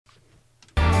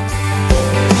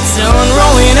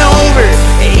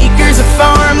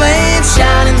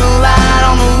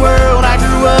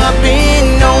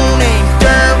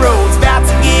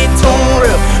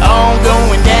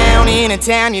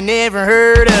town you never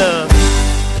heard of.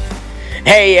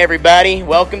 Hey everybody,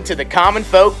 welcome to the Common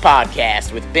Folk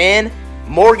Podcast with Ben,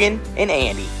 Morgan, and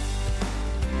Andy.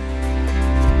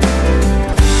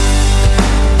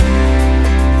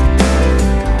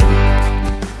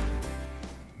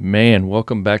 Man,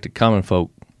 welcome back to Common Folk.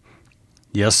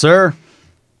 Yes, sir.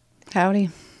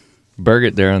 Howdy.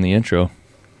 Birgit there on the intro.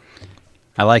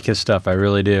 I like his stuff. I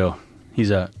really do. He's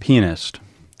a pianist.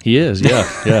 He is, yeah.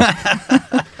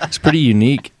 It's pretty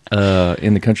unique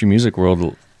in the country music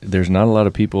world. There's not a lot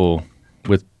of people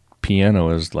with piano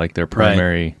as like their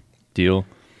primary deal,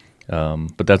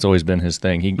 but that's always been his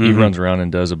thing. He runs around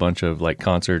and does a bunch of like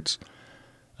concerts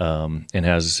and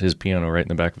has his piano right in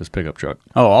the back of his pickup truck.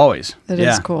 Oh, always. That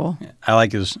is cool. I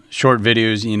like his short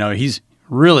videos. You know, he's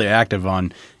really active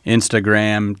on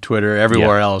Instagram, Twitter,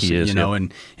 everywhere else. He is, you know,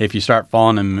 and if you start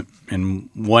following him in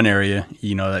one area,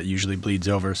 you know, that usually bleeds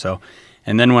over. So,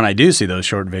 and then when I do see those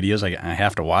short videos, I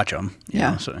have to watch them.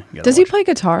 Yeah. So Does he play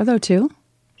guitar though too?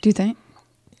 Do you think?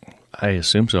 I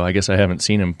assume so. I guess I haven't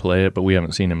seen him play it, but we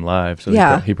haven't seen him live, so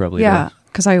he probably yeah. does.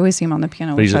 Because I always see him on the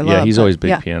piano, But which I love. he's always big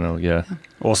yeah. piano, yeah.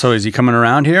 Well, so is he coming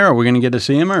around here? Are we going to get to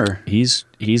see him, or? He's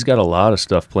got a lot of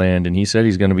stuff planned, and he said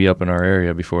he's going to be up in our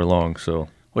area before long, so.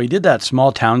 Well, he did that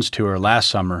small towns tour last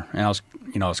summer, and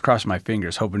I was crossing my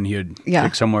fingers, hoping he would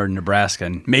pick somewhere in Nebraska,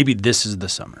 and maybe this is the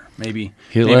summer. Maybe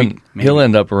he'll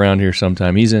end up around here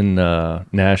sometime. He's in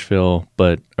Nashville,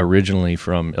 but originally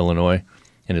from Illinois,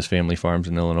 and his family farms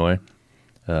in Illinois.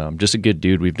 Just a good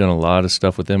dude. We've done a lot of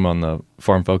stuff with him on the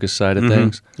farm focus side of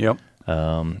things. Yep.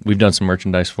 We've done some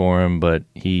merchandise for him, but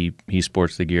he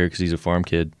sports the gear because he's a farm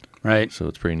kid. Right. So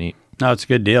it's pretty neat. No, it's a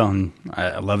good deal, and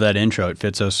I love that intro. It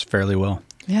fits us fairly well.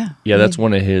 Yeah. Yeah, that's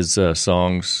one of his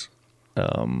songs.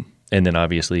 And then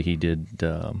obviously he did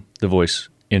the voice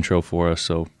intro for us,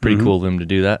 so pretty cool of him to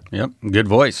do that. Yep. Good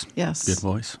voice. Yes. Good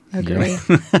voice. Agree.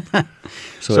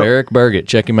 So Eric Birgit,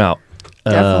 check him out.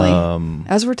 Definitely.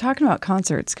 As we're talking about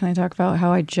concerts, can I talk about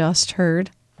how I just heard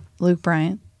Luke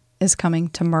Bryant is coming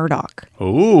to Murdoch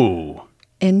Ooh.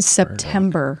 in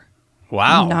September?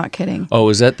 Wow. I'm not kidding. Oh,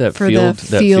 is that For field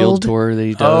the that field tour that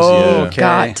he does? Oh, yeah. okay.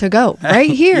 Got to go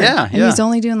right here. Yeah, and he's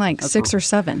only doing like 6 or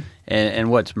 7. And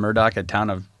what's Murdoch, a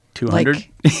town of 200? Like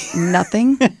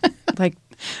nothing. Like,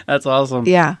 That's awesome.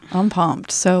 yeah, I'm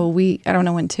pumped. So I don't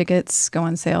know when tickets go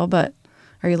on sale, but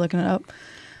are you looking it up?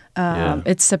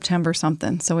 It's September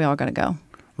something, so we all got to go.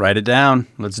 Write it down.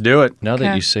 Let's do it. Now that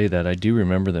Okay. you say that, I do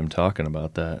remember them talking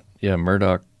about that. Yeah,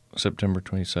 Murdoch, September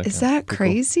 22nd. Is that Pretty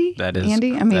crazy? That is-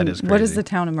 Andy? I mean, that is what is crazy. the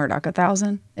town of Murdoch?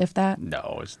 1,000, if that?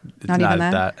 No, it's Not not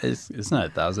even that? It's not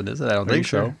 1,000, is it? I don't you think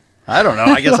sure? so. I don't know.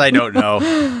 I guess I don't know.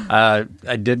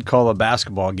 I did call a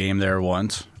basketball game there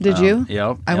once. Did you?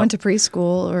 Yep. I went to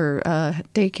preschool or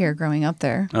daycare growing up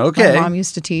there. Okay. My mom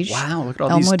used to teach. Wow, look at all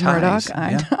Elmwood these ties. Murdoch.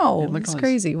 I Yeah. know. Yeah, look at It's all these-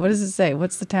 crazy. What does it say?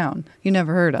 What's the town you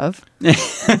never heard of?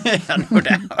 No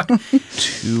doubt.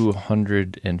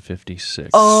 256.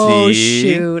 Oh, See?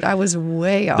 shoot. I was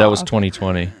way off. That was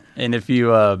 2020. And if you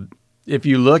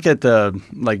look at the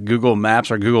like Google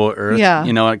Maps or Google Earth, Yeah.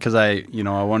 you know, because I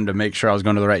wanted to make sure I was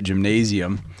going to the right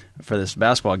gymnasium for this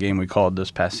basketball game we called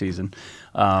this past season.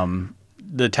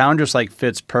 The town just like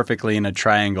fits perfectly in a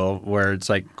triangle where it's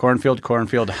like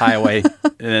cornfield, highway,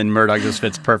 and then Murdoch just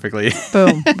fits perfectly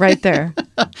Boom. Right there.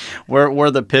 where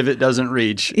the pivot doesn't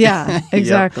reach. Yeah,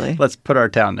 exactly. Yep. Let's put our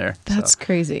town there. That's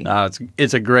crazy.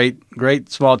 It's a great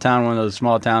small town, one of those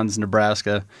small towns in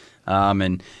Nebraska,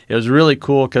 and it was really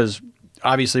cool because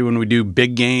obviously when we do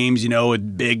big games, you know,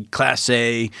 with big Class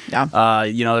A, you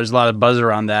know, there's a lot of buzz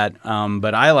around that.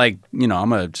 But I like, you know,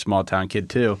 I'm a small town kid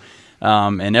too,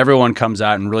 and everyone comes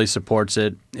out and really supports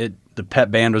it. The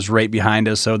pep band was right behind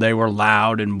us, so they were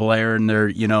loud and blaring their,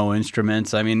 you know,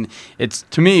 instruments. I mean, it's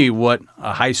to me what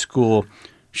a high school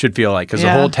should feel like because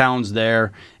the whole town's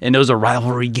there, and it was a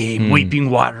rivalry game. Weeping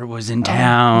Water was in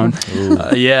town.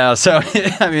 Yeah, so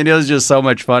I mean, it was just so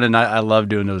much fun, and I love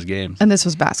doing those games. And this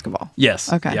was basketball.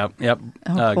 Yes. Okay. Yep.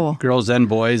 Oh, cool. Girls and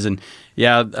boys, and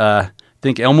I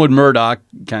think Elmwood Murdoch,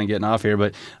 kind of getting off here,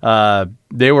 but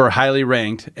they were highly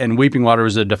ranked, and Weeping Water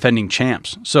was the defending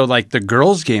champs. So, like, the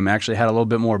girls' game actually had a little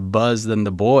bit more buzz than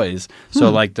the boys. So,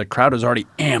 like, the crowd was already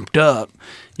amped up,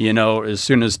 you know, as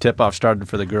soon as tip-off started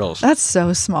for the girls. That's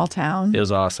so small town. It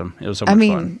was awesome. It was so much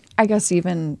fun. I guess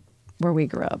even where we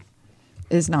grew up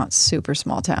is not super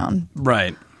small town,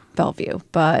 Right. Bellevue,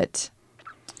 but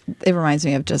it reminds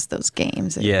me of just those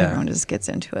games. Yeah. Everyone just gets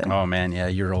into it. Oh, man, yeah,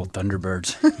 you're old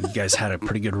Thunderbirds. You guys had a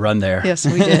pretty good run there. Yes,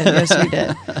 we did. Yes, we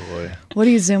did. Boy. What are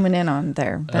you zooming in on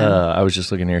there, Ben? I was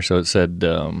just looking here. So it said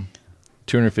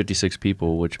 256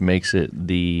 people, which makes it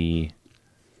the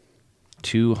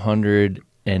 200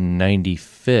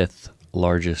 195th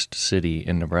largest city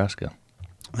in Nebraska.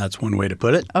 That's one way to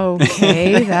put it.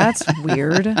 Okay, that's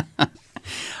weird.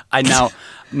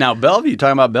 Now Bellevue,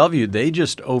 talking about Bellevue, they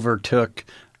just overtook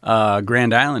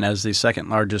Grand Island as the second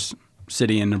largest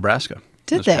city in Nebraska.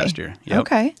 Did this they? Past year. Yep.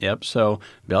 Okay. Yep. So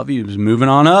Bellevue is moving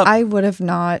on up. I would have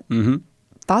not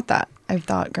thought that. I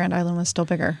thought Grand Island was still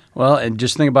bigger. Well, and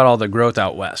just think about all the growth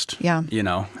out west. Yeah. You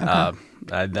know, Okay.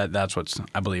 that's what's,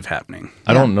 I believe, happening.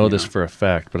 I don't know this for a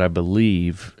fact, but I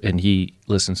believe, and he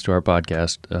listens to our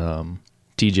podcast,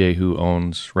 TJ, who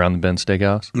owns Round the Bend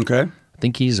Steakhouse. Okay. I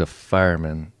think he's a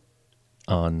fireman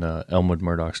on Elmwood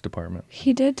Murdoch's department.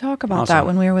 He did talk about Awesome. that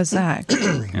when we were with Zach.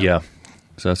 Yeah.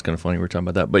 So that's kind of funny we're talking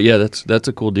about that. But yeah, that's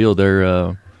a cool deal. They're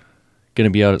going to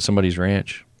be out at somebody's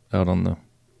ranch out in the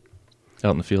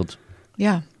fields.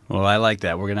 Yeah. Well, I like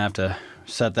that. We're going to have to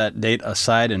set that date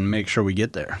aside and make sure we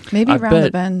get there. Maybe I Round the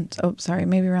bet- Bend. Oh, sorry.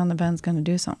 Maybe Round the Bend's going to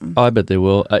do something. Oh, I bet they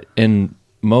will. And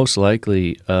most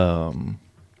likely,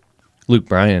 Luke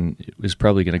Bryan is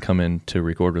probably going to come in to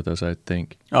record with us, I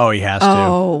think. Oh, he has to,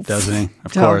 Oh, doesn't he?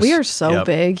 Of Oh, course. we are so Yep.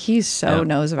 big. He so Yep.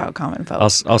 knows about common folk.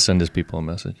 I'll send his people a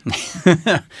message.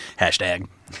 Hashtag.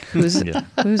 Who's Yeah.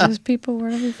 who's his people?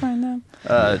 Where do we find them?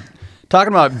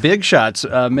 Talking about big shots,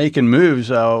 making moves.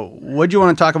 What do you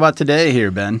want to talk about today here,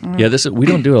 Ben? Yeah, we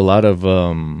don't do a lot of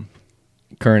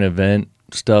current event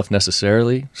stuff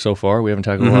necessarily so far. We haven't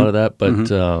talked a lot of that, but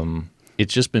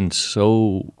it's just been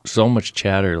so much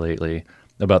chatter lately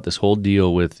about this whole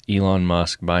deal with Elon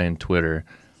Musk buying Twitter,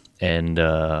 and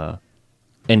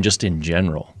just in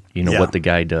general, Yeah. what the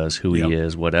guy does, who Yep. he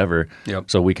is, whatever. Yep.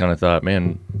 So we kind of thought,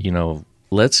 man,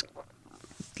 let's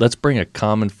bring a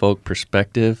common folk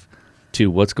perspective to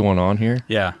what's going on here.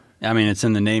 Yeah, I mean it's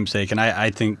in the namesake, and I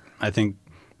think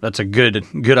that's a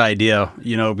good idea.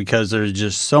 Because there's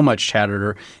just so much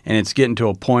chatter, and it's getting to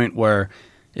a point where,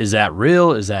 is that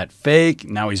real? Is that fake?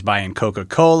 Now he's buying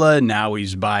Coca-Cola. Now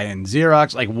he's buying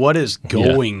Xerox. Like, what is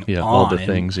going on? all the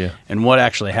things, yeah. And what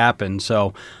actually happened.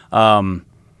 So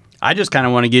I just kind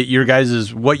of want to get your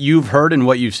guys' what you've heard and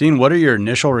what you've seen. What are your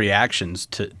initial reactions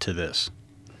to this?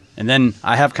 And then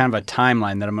I have kind of a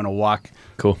timeline that I'm going to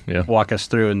Cool. Yeah. walk us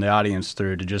through and the audience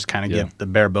through to just kind of Yeah. get the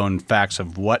bare bone facts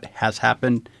of what has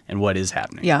happened and what is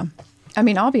happening. Yeah. I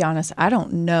mean, I'll be honest, I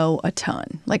don't know a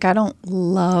ton. Like, I don't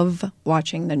love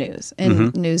watching the news.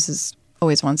 And news is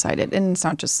always one-sided. And it's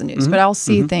not just the news. But I'll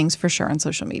see things for sure on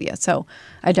social media. So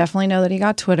I definitely know that he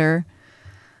got Twitter.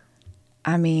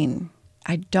 I mean,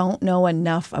 I don't know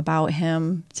enough about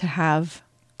him to have...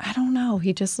 I don't know.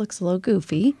 He just looks a little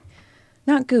goofy.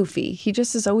 Not goofy. He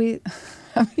just is always...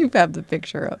 You have the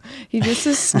picture up. He just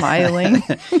is smiling.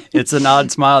 It's an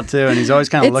odd smile too, and he's always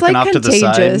kind of It's looking like off to the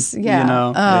side. contagious,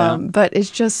 yeah. Yeah. But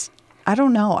it's just, I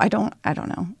don't know. I don't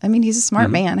know. I mean, he's a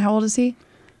smart man. How old is he?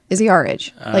 Is he our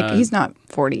age? Like, he's not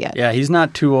 40 yet. Yeah, he's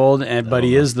not too old, but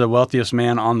he is the wealthiest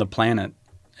man on the planet.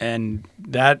 And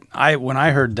when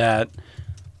I heard that,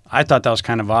 I thought that was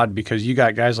kind of odd because you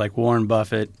got guys like Warren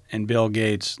Buffett and Bill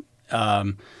Gates,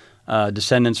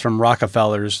 descendants from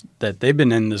Rockefellers, that they've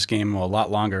been in this game a lot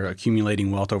longer,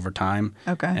 accumulating wealth over time.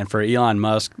 Okay. And for Elon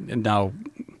Musk, now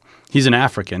he's an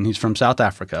African. He's from South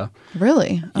Africa.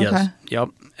 Really? Okay. Yes. Yep.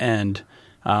 And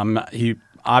he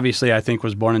obviously, I think,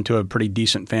 was born into a pretty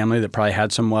decent family that probably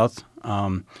had some wealth.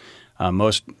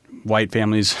 Most white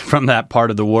families from that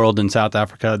part of the world in South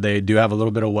Africa, they do have a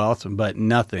little bit of wealth, but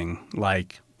nothing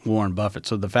like Warren Buffett.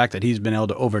 So the fact that he's been able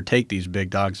to overtake these big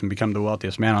dogs and become the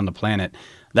wealthiest man on the planet,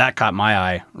 that caught my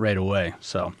eye right away.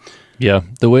 So, Yeah,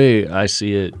 the way I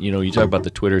see it, you talk about the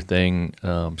Twitter thing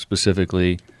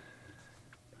specifically.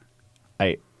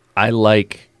 I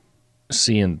like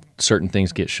seeing certain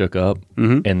things get shook up,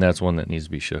 and that's one that needs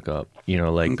to be shook up.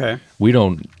 Okay.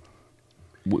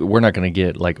 We're not going to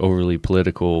get like overly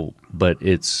political, but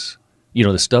it's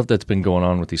the stuff that's been going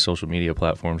on with these social media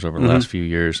platforms over the last few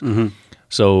years.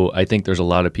 So I think there's a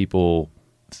lot of people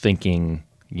thinking,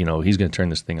 he's going to turn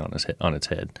this thing on its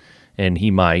head, and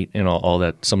he might, and all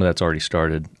that. Some of that's already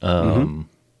started.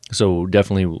 So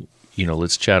definitely,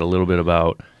 let's chat a little bit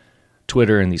about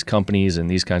Twitter and these companies and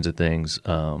these kinds of things.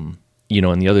 And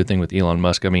the other thing with Elon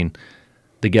Musk, I mean,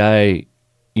 the guy,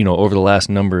 over the last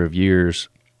number of years,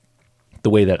 the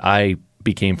way that I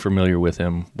became familiar with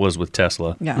him was with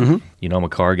Tesla. Yeah. I'm a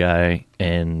car guy,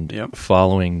 and Yep.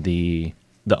 following the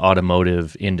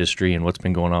automotive industry and what's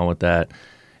been going on with that.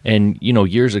 And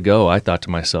years ago, I thought to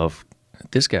myself,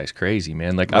 this guy's crazy,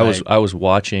 man. Like Right. I was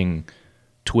watching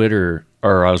Twitter,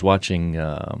 or I was watching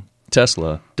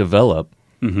Tesla develop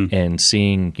and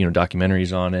seeing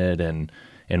documentaries on it and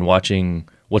watching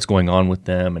what's going on with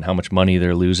them and how much money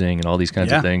they're losing and all these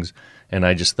kinds Yeah. of things. And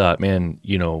I just thought, man,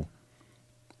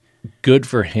 good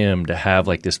for him to have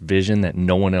like this vision that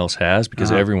no one else has,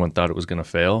 because everyone thought it was going to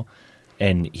fail,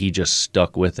 and he just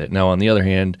stuck with it. Now, on the other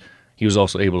hand, he was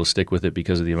also able to stick with it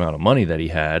because of the amount of money that he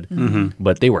had,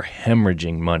 but they were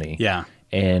hemorrhaging money. Yeah.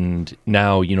 And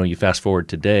now, you fast forward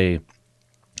today,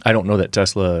 I don't know that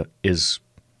Tesla is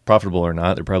profitable or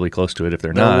not. They're probably close to it if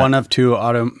they're not. They're one of two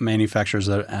auto manufacturers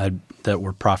that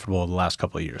were profitable the last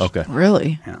couple of years. Okay.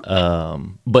 Really? Yeah.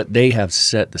 But they have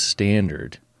set the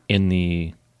standard in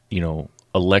the,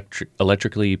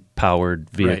 electrically powered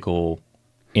vehicle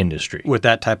industry. With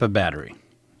that type of battery.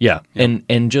 Yeah.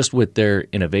 And just with their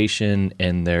innovation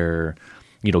and their,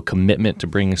 commitment to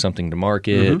bringing something to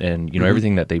market and,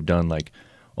 everything that they've done, like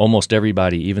almost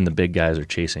everybody, even the big guys, are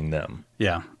chasing them.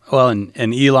 Yeah. Well,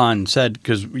 and Elon said,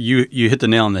 because you hit the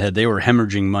nail on the head, they were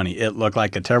hemorrhaging money. It looked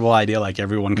like a terrible idea, like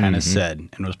everyone kind of said,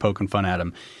 and was poking fun at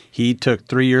him. He took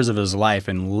 3 years of his life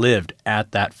and lived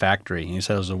at that factory. He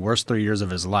said it was the worst 3 years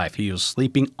of his life. He was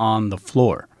sleeping on the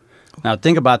floor. Now,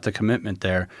 think about the commitment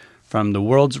there from the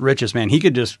world's richest man. He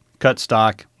could just cut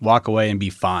stock, walk away, and be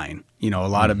fine. A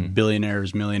lot of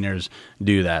billionaires, millionaires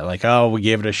do that. Like, oh, we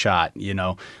gave it a shot,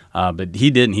 but he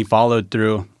didn't. He followed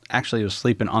through. Actually, he was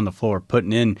sleeping on the floor,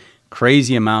 putting in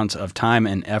crazy amounts of time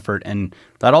and effort. And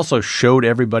that also showed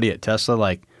everybody at Tesla,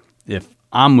 like, if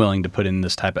I'm willing to put in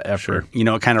this type of effort,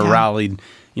 it kind of rallied,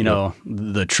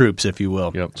 the troops, if you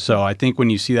will. Yep. So I think when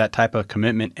you see that type of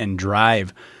commitment and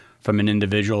drive from an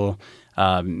individual,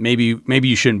 maybe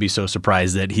you shouldn't be so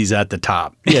surprised that he's at the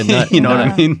top. Yeah, you know what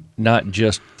I mean? Not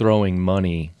just throwing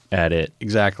money at it.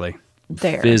 Exactly.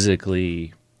 There.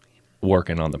 Physically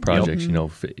working on the projects,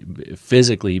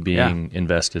 physically being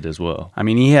invested as well. I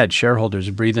mean, he had shareholders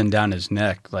breathing down his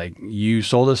neck. Like, you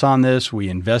sold us on this, we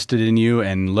invested in you,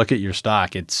 and look at your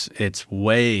stock. It's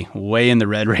way in the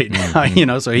red right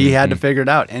now, so he had to figure it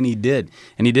out, and he did.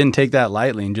 And he didn't take that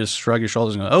lightly and just shrug his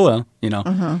shoulders and go, oh, well,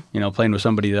 playing with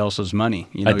somebody else's money.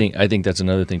 I think that's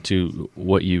another thing too,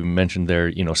 what you mentioned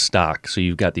there, stock. So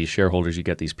you've got these shareholders, you've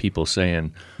got these people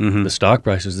saying the stock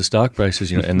prices,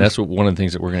 and that's one of the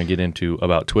things that we're going to get into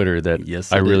about Twitter that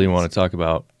I really want to talk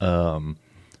about.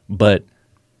 But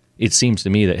it seems to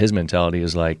me that his mentality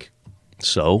is like,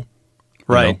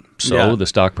 the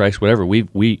stock price, whatever.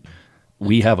 We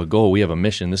have a goal, we have a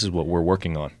mission. This is what we're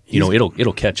working on.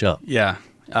 It'll catch up. Yeah.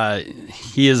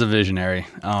 He is a visionary.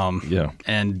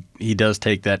 And he does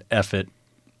take that effort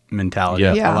mentality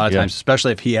a lot of times,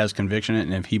 especially if he has conviction in it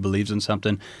and if he believes in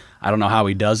something. I don't know how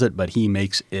he does it, but he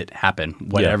makes it happen,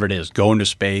 whatever it is. Going to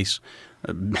space,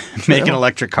 making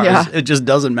electric cars, it just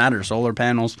doesn't matter. Solar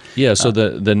panels. Yeah, so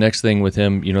the next thing with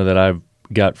him, that I've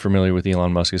got familiar with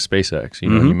Elon Musk is SpaceX.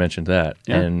 You mentioned that.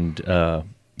 Yeah. And,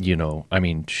 I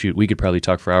mean, shoot, we could probably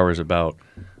talk for hours about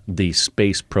the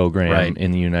space program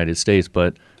in the United States,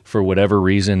 but for whatever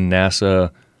reason, NASA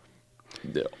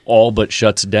all but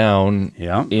shuts down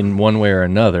in one way or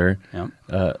another,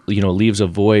 leaves a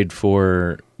void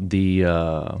for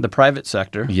the private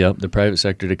sector. Yep, the private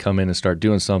sector to come in and start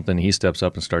doing something. He steps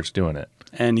up and starts doing it.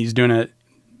 And he's doing it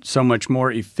so much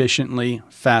more efficiently,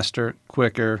 faster,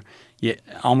 quicker. You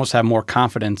almost have more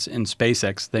confidence in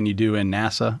SpaceX than you do in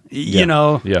NASA.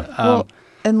 Well,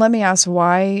 and let me ask,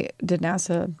 why did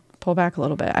NASA pull back a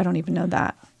little bit? I don't even know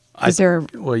that.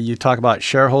 Well, you talk about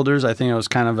shareholders. I think it was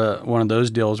kind of one of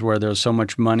those deals where there's so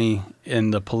much money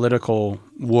in the political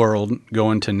world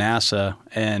going to NASA,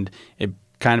 and it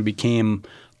kind of became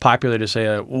popular to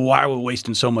say, why are we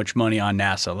wasting so much money on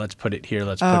NASA? Let's put it here.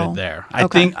 Let's put it there.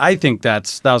 I think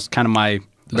that was kind of my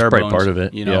bare bones, part of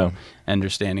it,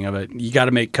 understanding of it. You got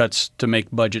to make cuts to make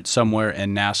budget somewhere,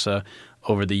 and NASA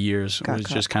over the years was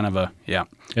just kind of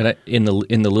And in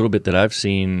the little bit that I've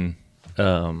seen,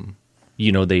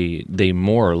 they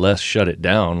more or less shut it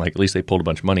down. Like, at least they pulled a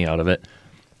bunch of money out of it,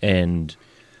 and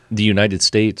the United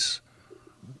States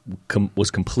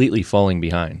was completely falling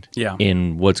behind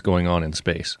in what's going on in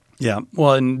space. Yeah.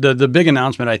 Well, and the big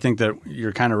announcement I think that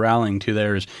you're kind of rallying to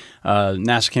there is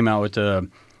NASA came out with a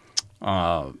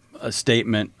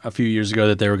statement a few years ago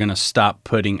that they were going to stop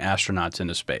putting astronauts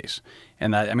into space.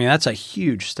 And that's a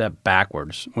huge step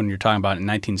backwards when you're talking about in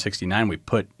 1969 we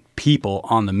put people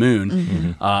on the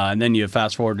moon, and then you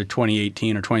fast forward to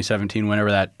 2018 or 2017,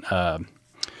 whenever that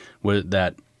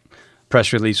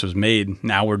press release was made.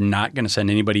 Now we're not going to send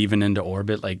anybody even into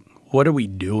orbit. Like, what are we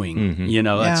doing?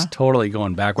 That's totally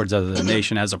going backwards as a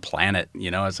nation, as a planet.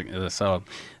 So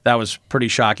that was pretty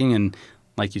shocking. And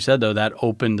like you said, though, that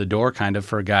opened the door kind of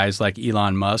for guys like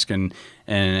Elon Musk and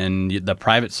the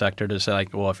private sector to say,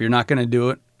 like, well, if you're not going to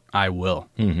do it, I will.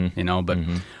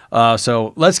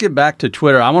 So let's get back to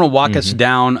Twitter. I want to walk us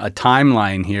down a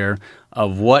timeline here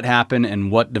of what happened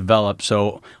and what developed,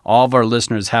 so all of our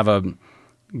listeners have a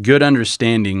good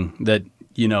understanding that,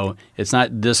 you know, it's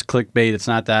not this clickbait, it's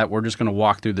not that. We're just going to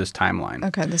walk through this timeline.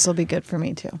 Okay, this will be good for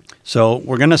me too. So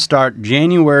we're going to start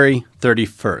January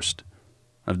 31st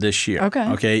of this year.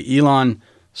 Okay, Elon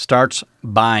starts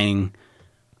buying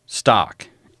stock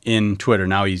in Twitter.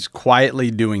 Now he's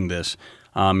quietly doing this.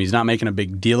 He's not making a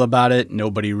big deal about it.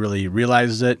 Nobody really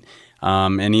realizes it.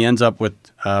 And he ends up with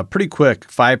pretty quick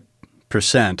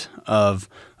 5% of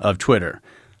Twitter.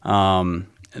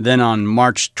 Then on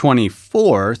March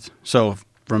 24th, so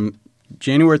from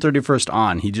January 31st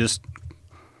on,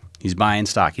 he's buying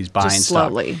stock. He's buying Just stock.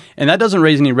 slowly. And that doesn't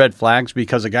raise any red flags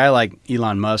because a guy like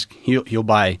Elon Musk, he'll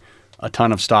buy a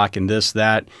ton of stock in this,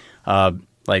 that.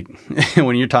 Like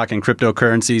when you're talking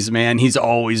cryptocurrencies, man, he's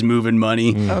always moving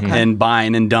money and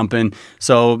buying and dumping.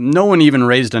 So no one even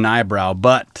raised an eyebrow,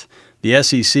 but the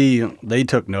SEC, they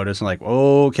took notice and like,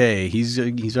 okay, he's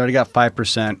already got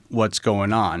 5%. What's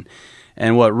going on?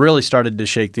 And what really started to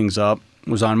shake things up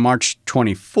was on March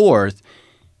 24th,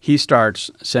 he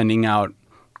starts sending out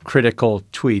critical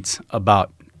tweets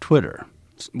about Twitter,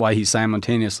 why he's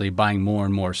simultaneously buying more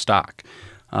and more stock.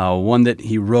 One that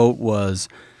he wrote was,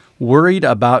 worried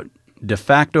about de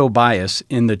facto bias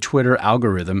in the Twitter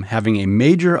algorithm having a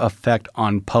major effect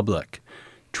on public.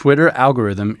 Twitter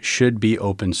algorithm should be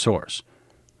open source.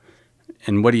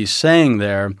 And what he's saying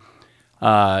there,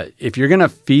 if you're going to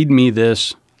feed me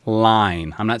this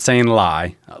line, I'm not saying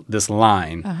lie, this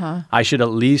line, I should at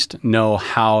least know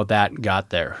how that got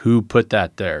there, who put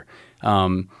that there.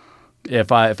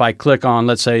 If I click on,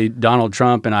 let's say, Donald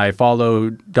Trump and I follow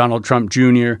Donald Trump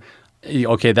Jr.,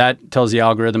 okay, that tells the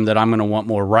algorithm that I'm going to want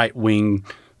more right-wing,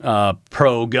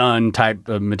 pro-gun type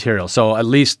of material. So at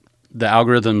least the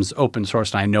algorithm's open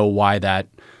source and I know why that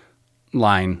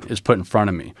line is put in front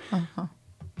of me.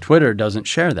 Twitter doesn't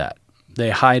share that.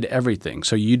 They hide everything.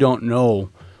 So you don't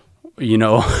know,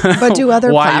 But do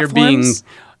other why platforms? you're being...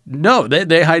 No,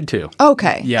 they hide too.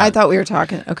 Okay. Yeah. I thought we were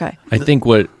talking. Okay. I think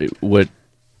what the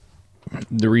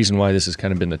reason why this has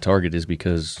kind of been the target is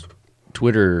because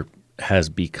Twitter has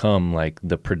become like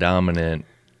the predominant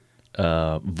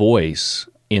voice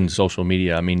in social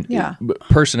media. I mean,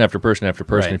 person after person after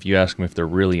person, Right. if you ask them if they're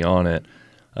really on it,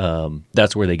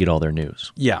 that's where they get all their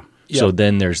news. Yeah. So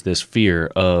then there's this fear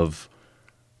of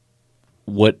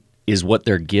what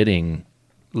they're getting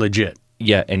legit.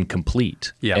 Yeah, and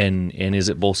complete. Yeah. And is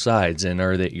it both sides? And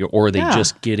are they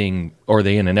just getting, or are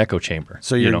they in an echo chamber?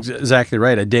 So you're exactly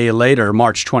right. A day later,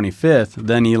 March 25th,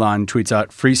 then Elon tweets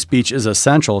out, free speech is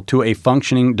essential to a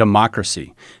functioning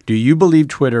democracy. Do you believe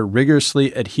Twitter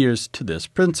rigorously adheres to this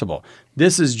principle?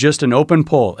 This is just an open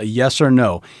poll, a yes or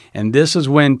no. And this is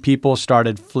when people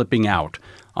started flipping out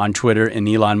on Twitter and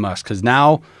Elon Musk. Because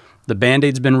now the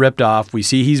Band-Aid's been ripped off. We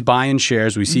see he's buying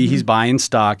shares. We see he's buying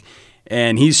stock.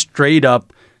 And he's straight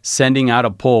up sending out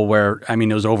a poll where, I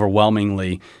mean, it was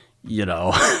overwhelmingly,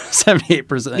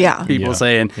 78% people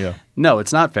saying, no,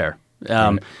 it's not fair.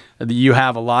 You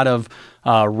have a lot of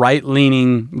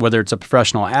right-leaning, whether it's a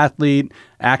professional athlete,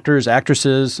 actors,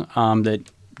 actresses, that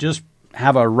just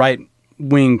have a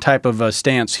right-wing type of a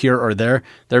stance here or there.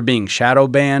 They're being shadow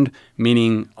banned,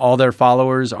 meaning all their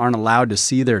followers aren't allowed to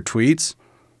see their tweets.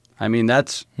 I mean,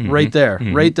 that's right there.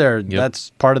 Right there. Yep.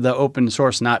 That's part of the open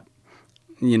source, not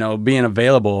being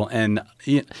available and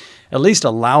at least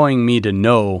allowing me to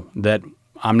know that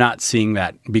I'm not seeing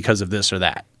that because of this or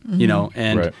that,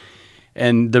 and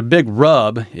and the big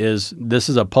rub is this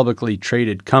is a publicly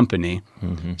traded company.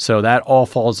 So that all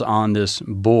falls on this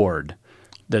board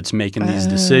that's making these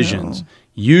decisions.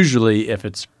 Usually if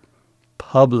it's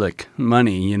public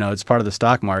money, it's part of the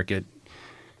stock market,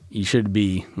 you should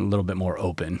be a little bit more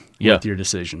open with your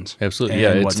decisions. Absolutely.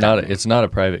 Yeah, it's not a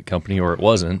private company, or it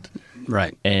wasn't.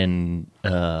 Right. And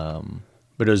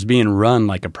but it was being run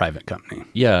like a private company.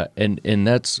 Yeah, and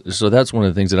that's one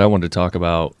of the things that I wanted to talk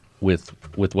about with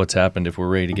what's happened if we're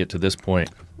ready to get to this point.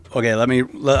 Okay,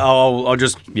 I'll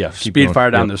just speed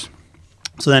fire down this.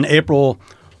 So then April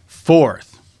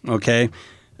 4th, okay,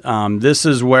 this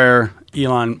is where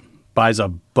Elon buys a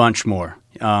bunch more.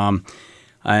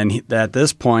 And at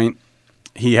this point,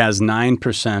 he has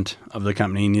 9% of the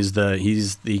company, and he's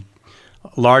the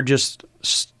largest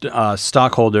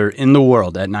stockholder in the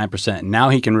world at 9%. Now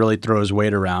he can really throw his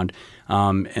weight around.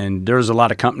 And there's a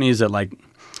lot of companies that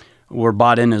were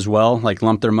bought in as well,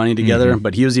 lumped their money together.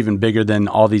 But he was even bigger than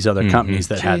all these other companies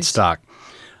that had stock.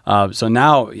 So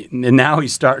now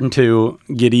he's starting to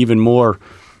get even more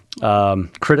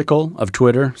critical of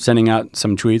Twitter, sending out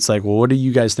some tweets like, well, what do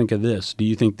you guys think of this? Do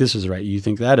you think this is right? Do you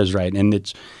think that is right? And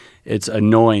it's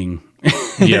annoying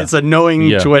It's a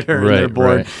knowing Twitter and their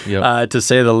board, to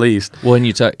say the least. Well, and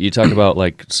you talk about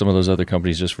like some of those other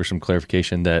companies, just for some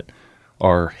clarification, that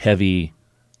are heavy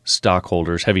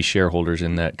stockholders, heavy shareholders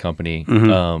in that company.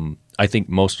 I think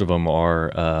most of them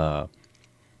are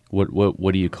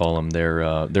what do you call them?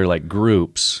 They're like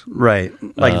groups, right?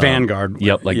 Like Vanguard.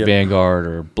 Vanguard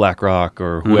or BlackRock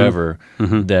or whoever.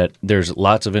 That there's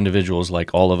lots of individuals like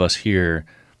all of us here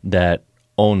that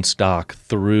own stock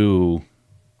through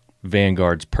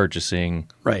Vanguard's purchasing.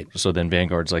 Right. So then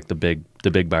Vanguard's like the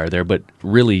big buyer there, but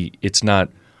really it's not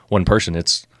one person.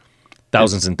 It's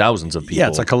thousands and thousands of people. Yeah,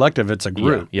 it's a collective. It's a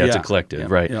group. Yeah, it's a collective,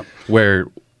 right? Yep. Where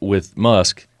with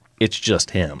Musk, it's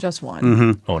just him. Just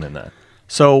one. Owning that.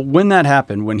 So when that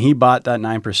happened, when he bought that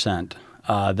 9%,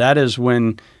 that is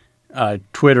when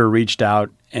Twitter reached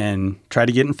out and tried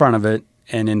to get in front of it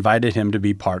and invited him to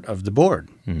be part of the board.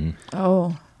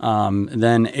 Oh.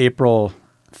 Then April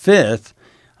 5th,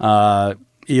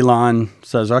 Elon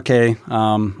says, okay,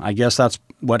 I guess that's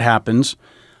what happens.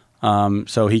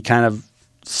 So he kind of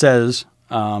says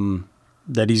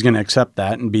that he's going to accept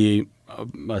that and be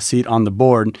a seat on the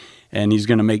board, and he's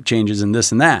going to make changes in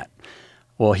this and that.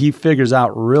 Well, he figures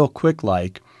out real quick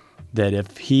that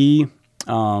if he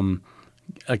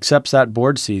accepts that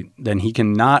board seat, then he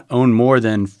can not own more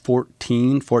than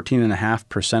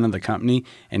 14.5% of the company,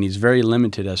 and he's very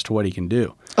limited as to what he can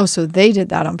do. Oh, so they did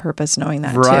that on purpose, knowing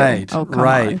that right, too. Oh, come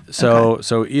right. on.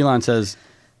 So Elon says,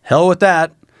 hell with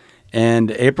that.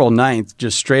 And April 9th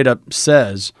just straight up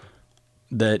says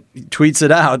that, tweets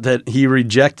it out, that he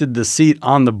rejected the seat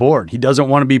on the board. He doesn't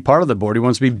want to be part of the board. He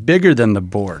wants to be bigger than the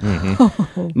board.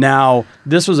 Now,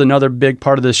 this was another big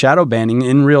part of the shadow banning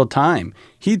in real time.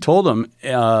 He told him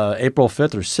April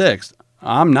 5th or 6th,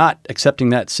 I'm not accepting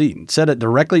that seat. Said it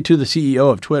directly to the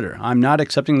CEO of Twitter. I'm not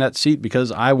accepting that seat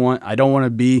because I don't want to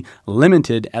be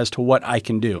limited as to what I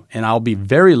can do. And I'll be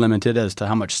very limited as to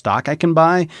how much stock I can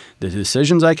buy, the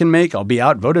decisions I can make. I'll be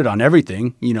outvoted on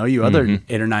everything, you other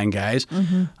 8 or 9 guys.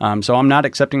 So I'm not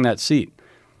accepting that seat.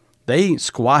 They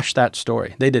squashed that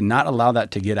story. They did not allow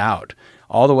that to get out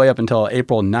all the way up until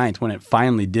April 9th when it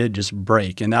finally did just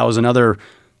break. And that was another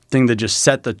thing that just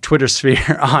set the Twitter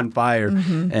sphere on fire.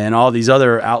 And all these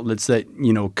other outlets that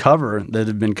that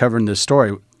have been covering this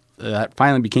story, that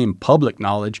finally became public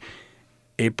knowledge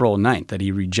April 9th that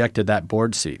he rejected that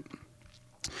board seat.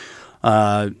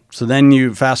 So then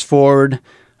you fast forward,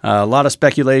 a lot of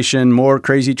speculation, more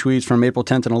crazy tweets from April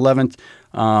 10th and 11th.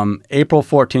 April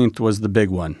 14th was the big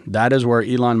one. That is where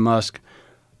Elon Musk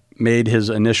made his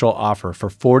initial offer for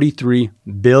 $43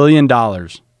 billion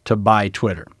to buy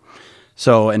Twitter.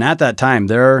 So, and at that time,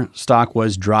 their stock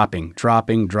was dropping.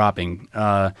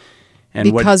 And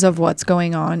because of what's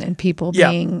going on and people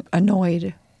being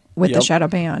annoyed with the shadow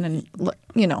ban and,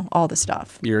 all the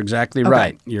stuff. You're exactly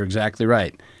right.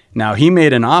 Now, he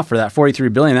made an offer, that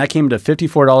 $43 billion, that came to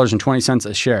 $54.20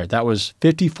 a share. That was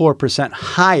 54%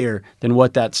 higher than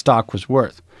what that stock was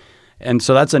worth. And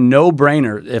so that's a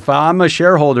no-brainer. If I'm a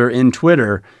shareholder in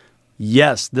Twitter,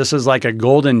 yes, this is like a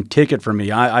golden ticket for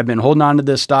me. I've been holding on to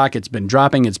this stock. It's been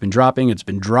dropping. I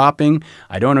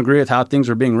don't agree with how things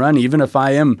are being run, even if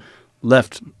I am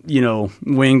left,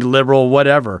 winged, liberal,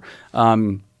 whatever.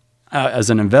 As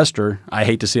an investor, I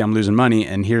hate to see I'm losing money,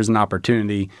 and here's an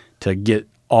opportunity to get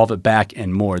all of it back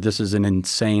and more. This is an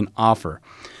insane offer.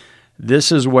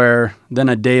 This is where, then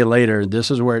a day later, this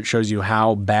is where it shows you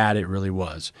how bad it really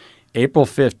was. April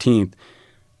 15th,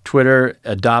 Twitter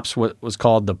adopts what was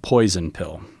called the poison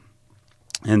pill.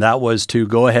 And that was to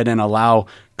go ahead and allow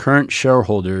current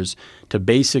shareholders to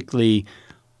basically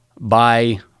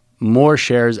buy more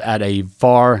shares at a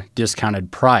far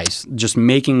discounted price, just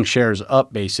making shares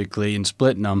up basically and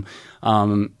splitting them.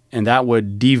 And that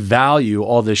would devalue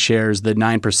all the shares, the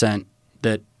 9%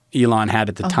 that Elon had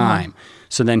at the time.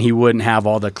 So then he wouldn't have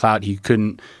all the clout. He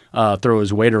couldn't throw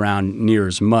his weight around near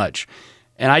as much.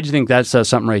 And I just think that says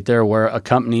something right there, where a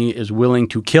company is willing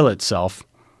to kill itself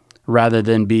rather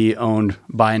than be owned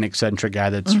by an eccentric guy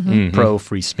that's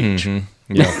pro-free speech.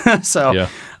 So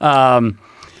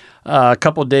a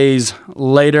couple days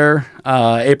later,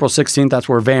 April 16th, that's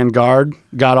where Vanguard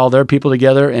got all their people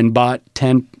together and bought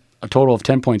a total of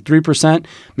 10.3%,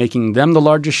 making them the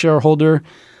largest shareholder.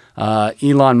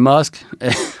 Elon Musk,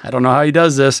 I don't know how he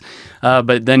does this,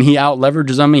 but then he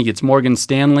out-leverages them. He gets Morgan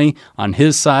Stanley on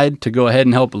his side to go ahead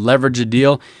and help leverage the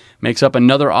deal, makes up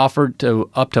another offer to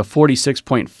up to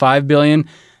 $46.5 billion.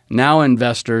 Now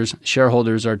investors,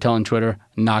 shareholders are telling Twitter,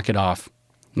 knock it off.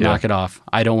 Knock it off.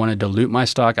 I don't want to dilute my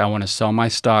stock. I want to sell my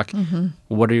stock.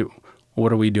 What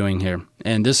are we doing here?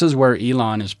 And this is where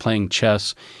Elon is playing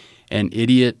chess, and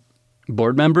idiot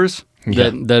board members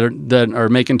that are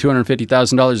making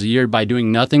 $250,000 a year by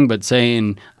doing nothing but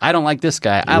saying, I don't like this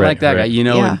guy, I like that guy,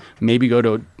 and maybe go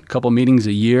to a couple meetings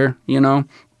a year,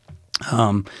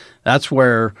 that's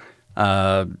where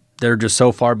they're just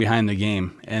so far behind the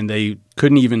game, and they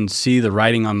couldn't even see the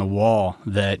writing on the wall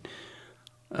that,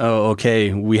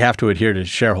 okay, we have to adhere to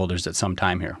shareholders at some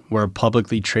time here. We're a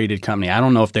publicly traded company. I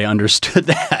don't know if they understood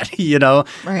that,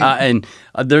 Right.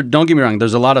 Don't get me wrong,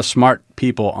 there's a lot of smart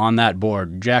people on that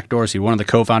board. Jack Dorsey, one of the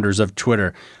co-founders of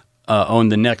Twitter,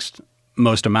 owned the next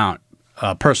most amount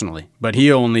personally, but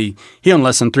he owned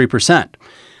less than 3%.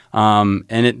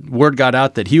 And word got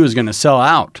out that he was going to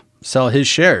sell his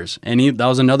shares. And that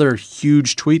was another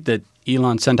huge tweet that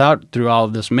Elon sent out through all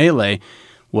of this melee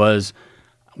was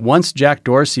once Jack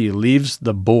Dorsey leaves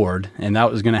the board, and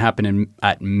that was going to happen in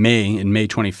May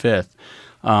 25th,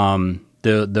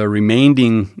 the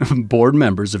remaining board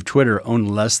members of Twitter own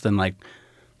less than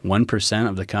 1%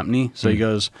 of the company. So he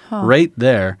goes, right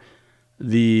there,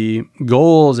 the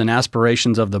goals and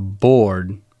aspirations of the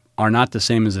board are not the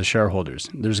same as the shareholders.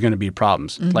 There's going to be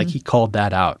problems. He called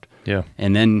that out. Yeah.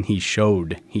 And then he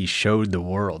showed the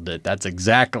world that that's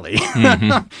exactly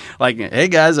hey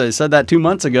guys, I said that 2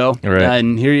 months ago, right.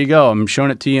 And here you go. I'm showing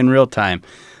it to you in real time.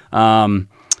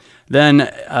 Then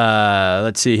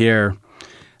let's see here.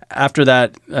 After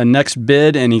that next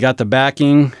bid, and he got the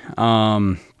backing,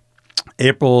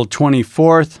 April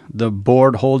 24th, the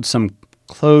board holds some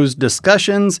closed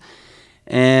discussions,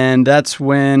 and that's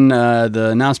when the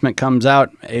announcement comes out,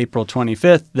 April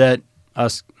 25th, that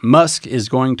Musk is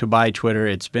going to buy Twitter.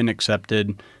 It's been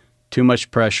accepted. Too much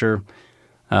pressure,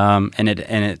 and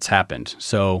it's happened.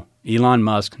 So Elon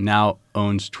Musk now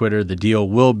owns Twitter. The deal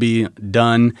will be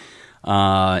done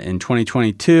in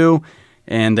 2022,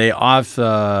 and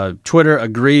Twitter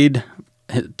agreed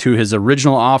to his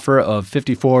original offer of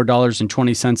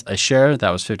 $54.20 a share.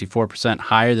 That was 54%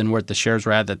 higher than what the shares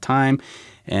were at the time,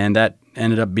 and that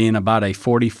ended up being about a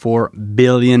 $44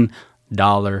 billion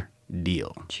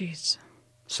deal. Jeez.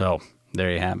 So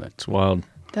there you have it. It's wild.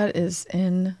 That is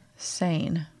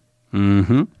insane.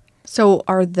 Mm-hmm. So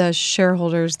are the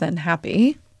shareholders then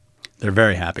happy? They're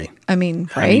very happy. I mean,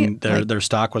 right? Their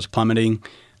stock was plummeting,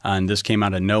 and this came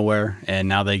out of nowhere, and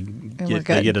now they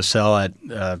get a sell at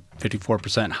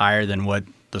 54% higher than what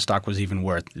the stock was even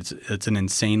worth. It's an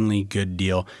insanely good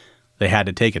deal. They had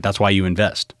to take it. That's why you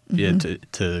invest,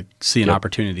 to see an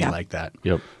opportunity like that.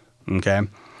 Yep. Okay.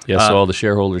 Yeah, so all the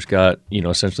shareholders got,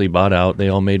 essentially bought out. They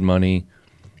all made money.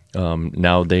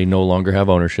 Now they no longer have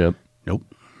ownership. Nope.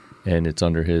 And it's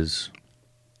under his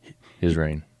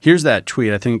reign. Here's that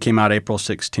tweet. I think it came out April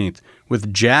 16th.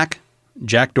 With Jack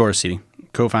Dorsey,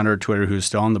 co-founder of Twitter, who's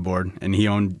still on the board, and he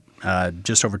owned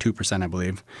just over 2%, I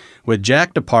believe. With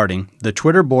Jack departing, the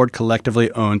Twitter board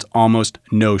collectively owns almost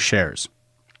no shares.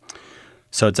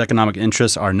 So its economic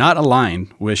interests are not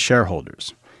aligned with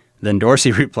shareholders. Then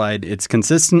Dorsey replied, it's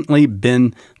consistently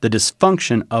been the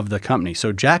dysfunction of the company.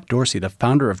 So Jack Dorsey, the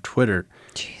founder of Twitter,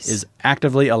 is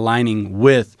actively aligning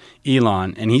with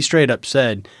Elon. And he straight up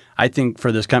said, I think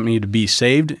for this company to be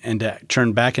saved and to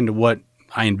turn back into what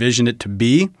I envisioned it to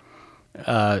be,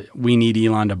 we need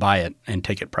Elon to buy it and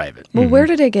take it private. Well, where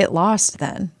did it get lost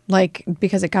then?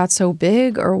 Because it got so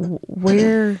big, or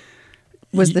where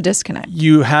was the disconnect?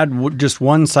 You had just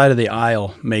one side of the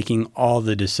aisle making all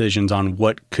the decisions on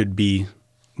what could be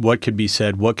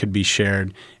said, what could be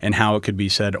shared, and how it could be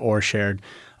said or shared.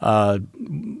 A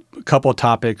couple of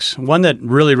topics. One that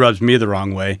really rubs me the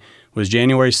wrong way was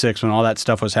January 6th, when all that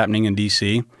stuff was happening in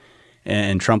D.C.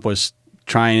 and Trump was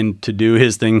trying to do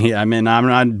his thing. I'm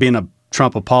not being a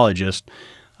Trump apologist,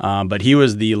 but he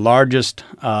was the largest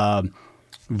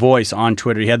voice on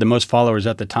Twitter. He had the most followers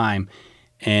at the time.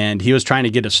 And he was trying to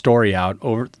get a story out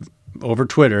over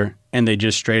Twitter, and they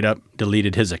just straight up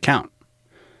deleted his account.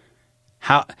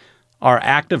 How our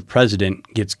active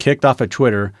president gets kicked off of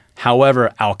Twitter,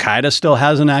 however, Al-Qaeda still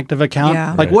has an active account?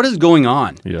 Yeah. What is going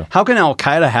on? Yeah. How can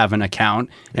Al-Qaeda have an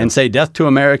account and say death to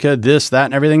America, this, that,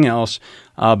 and everything else,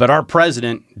 but our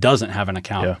president doesn't have an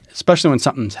account, especially when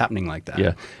something's happening like that?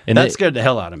 Yeah. And that scared the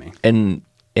hell out of me.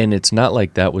 And it's not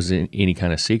like that was any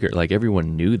kind of secret.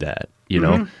 Everyone knew that,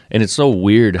 know? And it's so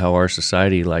weird how our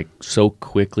society, so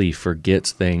quickly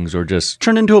forgets things or just...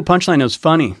 turned into a punchline. It was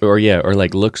funny. Or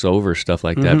looks over stuff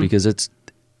like that because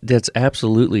that's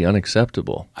absolutely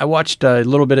unacceptable. I watched a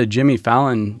little bit of Jimmy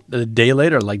Fallon a day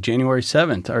later, January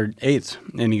 7th or 8th,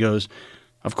 and he goes,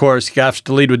 of course, he has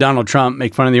to lead with Donald Trump,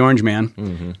 make fun of the orange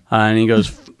man. And he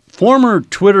goes... former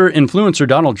Twitter influencer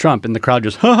Donald Trump, and the crowd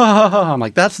just, ha, ha, ha, ha. I'm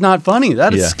like, that's not funny.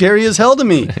 That is scary as hell to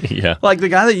me. The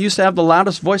guy that used to have the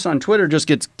loudest voice on Twitter just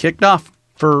gets kicked off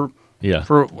for Yeah.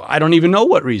 For I don't even know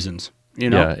what reasons.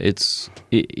 Yeah,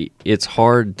 it's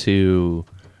hard to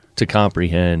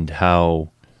comprehend how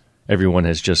everyone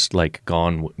has just like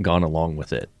gone along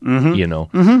with it,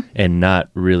 and not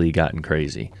really gotten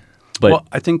crazy. But well,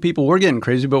 I think people were getting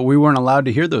crazy, but we weren't allowed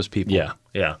to hear those people.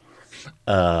 Yeah.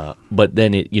 But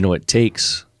then it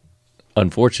takes,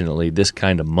 unfortunately, this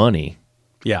kind of money.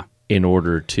 Yeah. In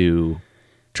order to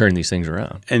turn these things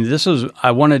around. And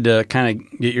I wanted to kind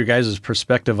of get your guys'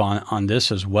 perspective on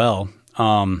this as well.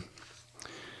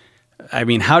 I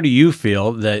mean, how do you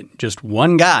feel that just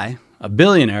one guy, a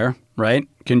billionaire, right,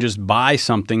 can just buy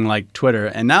something like Twitter,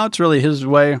 and now it's really his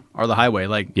way or the highway?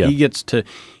 Like he gets to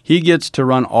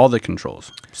run all the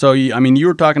controls. So I mean, you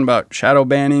were talking about shadow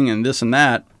banning and this and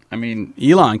that. I mean,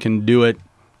 Elon can do it,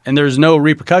 and there's no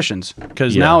repercussions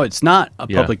because now it's not a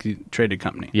publicly traded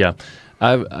company. Yeah,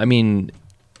 I mean,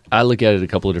 I look at it a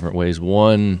couple of different ways.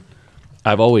 One,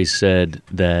 I've always said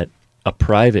that a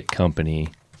private company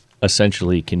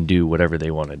essentially can do whatever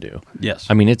they want to do. Yes.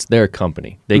 I mean, it's their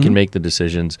company. They can make the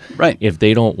decisions. Right. If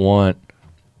they don't want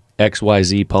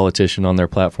XYZ politician on their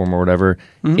platform or whatever,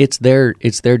 it's their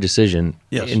decision.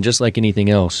 Yes. And just like anything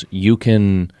else, you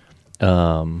can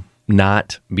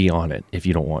not be on it if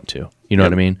you don't want to. You know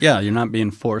what I mean? Yeah, you're not being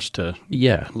forced to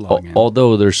log in.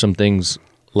 Although there's some things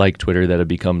like Twitter that have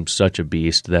become such a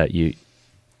beast that you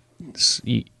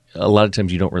a lot of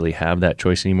times you don't really have that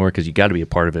choice anymore because you got to be a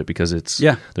part of it because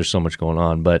there's so much going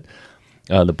on. But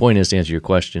the point is, to answer your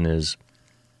question, is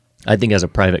I think as a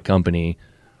private company,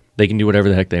 they can do whatever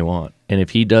the heck they want. And if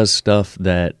he does stuff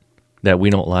that we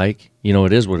don't like,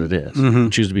 it is what it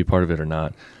is. Choose to be part of it or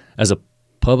not. As a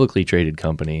publicly traded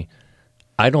company,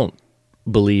 I don't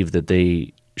believe that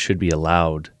they should be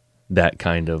allowed that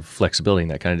kind of flexibility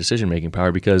and that kind of decision-making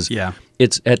power because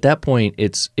it's at that point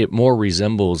it more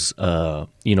resembles a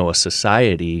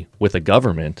society with a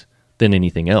government than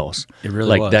anything else. It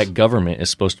really was. That government is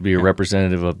supposed to be a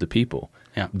representative of the people.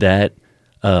 Yeah. That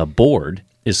board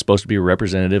is supposed to be a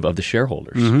representative of the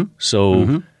shareholders.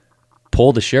 So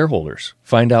poll the shareholders,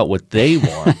 find out what they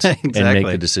want and make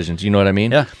the decisions. You know what I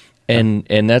mean? Yeah.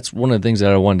 And that's one of the things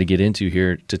that I wanted to get into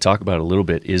here to talk about a little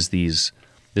bit is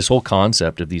this whole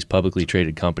concept of these publicly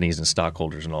traded companies and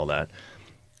stockholders and all that.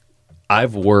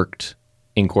 I've worked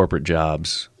in corporate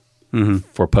jobs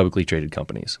for publicly traded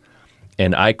companies,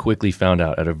 and I quickly found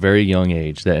out at a very young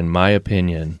age that, in my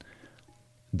opinion,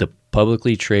 the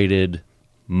publicly traded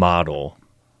model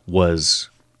was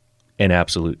an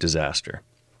absolute disaster.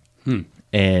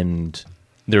 And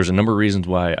there's a number of reasons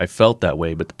why I felt that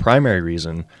way, but the primary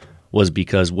reason was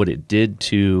because what it did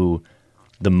to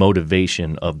the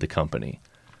motivation of the company.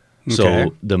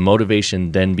 So the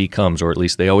motivation then becomes, or at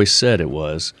least they always said it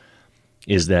was,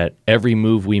 is that every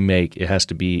move we make, it has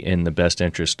to be in the best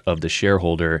interest of the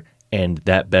shareholder, and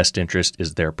that best interest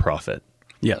is their profit.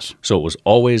 Yes. So it was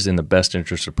always in the best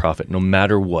interest of profit, no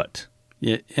matter what.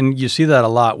 Yeah, and you see that a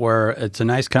lot where it's a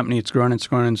nice company, it's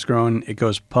growing, it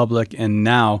goes public, and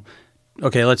now,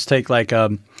 okay, let's take like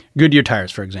Goodyear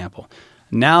Tires, for example.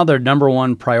 Now their number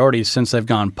one priority since they've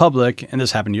gone public, and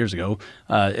this happened years ago,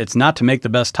 it's not to make the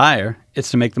best tire,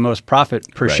 it's to make the most profit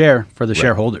per share for the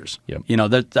shareholders. Yep.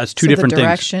 That's two different things. The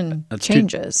direction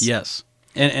changes. Yes,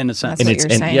 in a sense. That's what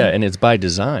you're saying. And it's by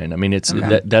design. I mean,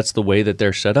 that's the way that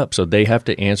they're set up. So they have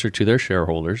to answer to their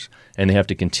shareholders, and they have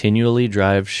to continually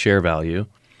drive share value.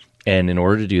 And in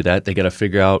order to do that, they got to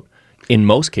figure out, in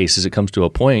most cases, it comes to a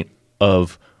point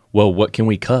of, well, what can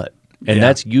we cut? And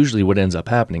that's usually what ends up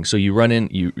happening. So you run in,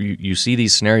 you see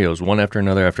these scenarios one after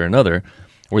another,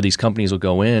 where these companies will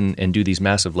go in and do these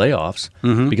massive layoffs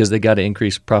because they got to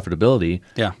increase profitability.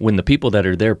 Yeah. When the people that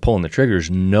are there pulling the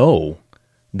triggers know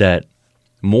that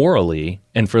morally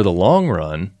and for the long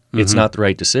run, it's not the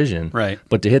right decision. Right.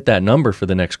 But to hit that number for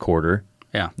the next quarter,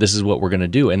 this is what we're going to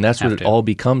do. And that's what it all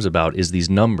becomes about, is these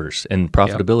numbers and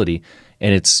profitability.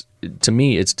 And to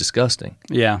me, it's disgusting.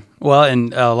 Yeah. Well,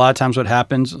 and a lot of times what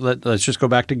happens, let's just go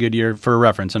back to Goodyear for a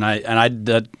reference.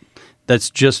 That's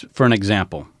just for an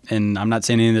example. And I'm not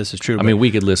saying any of this is true. I mean,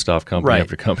 we could list off company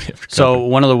after company after company. So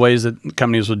one of the ways that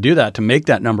companies will do that to make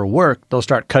that number work, they'll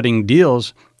start cutting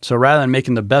deals. So rather than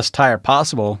making the best tire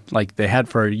possible, like they had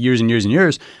for years and years and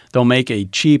years, they'll make a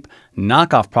cheap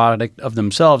knockoff product of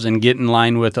themselves and get in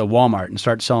line with a Walmart and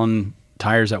start selling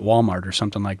tires at Walmart or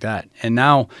something like that. And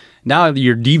now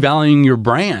you're devaluing your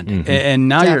brand. And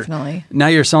now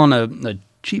you're selling a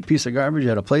cheap piece of garbage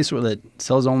at a place that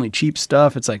sells only cheap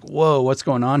stuff. It's like, whoa, what's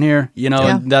going on here?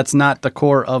 And that's not the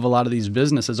core of a lot of these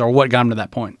businesses or what got them to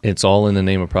that point. It's all in the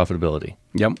name of profitability.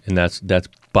 Yep. And that's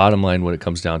bottom line what it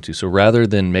comes down to. So rather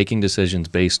than making decisions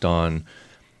based on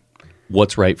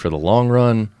what's right for the long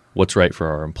run what's right for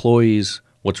our employees,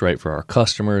 what's right for our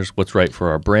customers, what's right for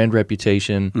our brand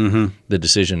reputation. The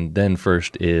decision then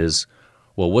first is,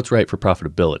 well, what's right for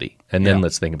profitability? And then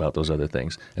let's think about those other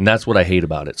things. And that's what I hate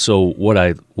about it. So what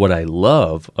I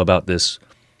love about this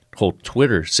whole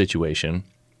Twitter situation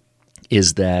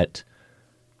is that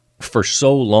for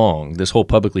so long, this whole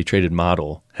publicly traded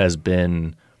model has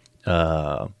been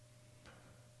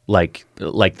like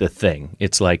the thing.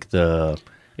 It's like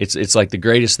it's like the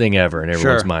greatest thing ever in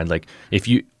everyone's mind. Like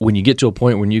when you get to a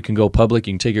point when you can go public,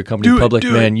 you can take your company public,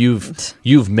 man,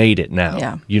 you've made it now.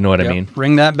 Yeah. You know what I mean?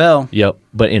 Ring that bell. Yep.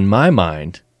 But in my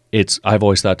mind, I've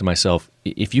always thought to myself,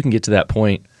 if you can get to that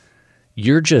point,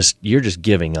 you're just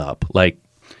giving up. Like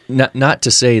not to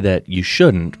say that you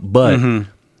shouldn't, but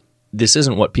this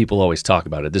isn't what people always talk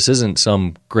about it. This isn't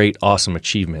some great, awesome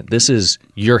achievement. This is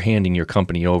you're handing your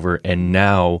company over, and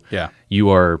now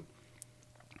you're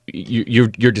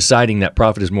deciding that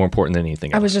profit is more important than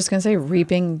anything else. I was just going to say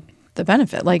reaping the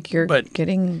benefit, like you're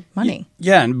getting money.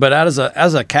 Yeah, but as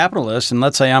a capitalist, and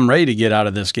let's say I'm ready to get out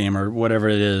of this game or whatever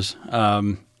it is,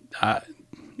 I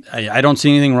don't see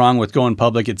anything wrong with going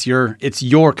public. It's your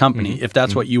company if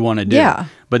that's what you want to do. Yeah.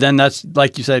 But then that's,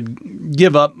 like you said,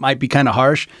 give up might be kind of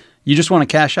harsh. You just want to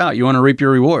cash out. You want to reap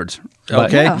your rewards.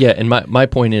 Okay? Yeah, and my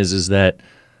point is that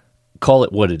call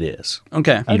it what it is.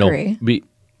 Okay. You Agree. know,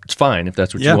 it's fine if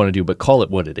that's what you want to do, but call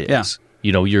it what it is. Yeah.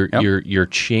 You know, you're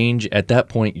at that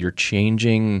point you're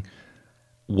changing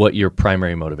what your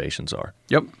primary motivations are.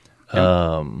 Yep.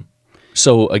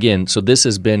 So this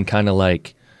has been kind of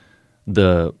like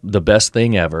the best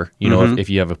thing ever, you know,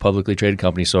 if you have a publicly traded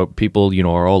company. So people, you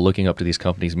know, are all looking up to these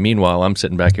companies. Meanwhile, I'm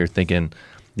sitting back here thinking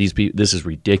this is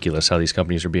ridiculous how these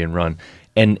companies are being run,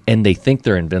 and they think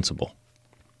they're invincible.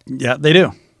 Yeah, they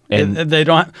do. And they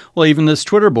don't. Well, even this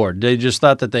Twitter board, they just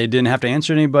thought that they didn't have to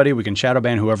answer anybody. We can shadow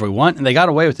ban whoever we want, and they got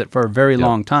away with it for a very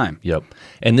long time. Yep.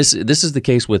 And this is the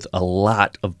case with a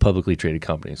lot of publicly traded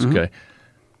companies. Okay.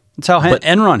 That's how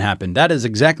Enron happened. That is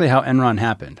exactly how Enron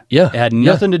happened. Yeah. It had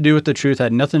nothing to do with the truth.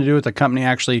 Had nothing to do with the company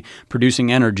actually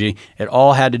producing energy. It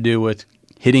all had to do with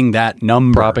hitting that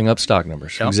number. Propping up stock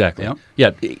numbers. Yep. Exactly. Yep.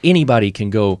 Yeah. Anybody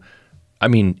can go. I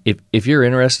mean, if you're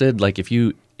interested, like if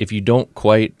you don't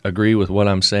quite agree with what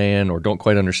I'm saying or don't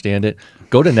quite understand it,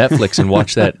 go to Netflix and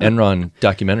watch that Enron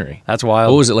documentary. That's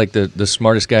wild. What was it, like the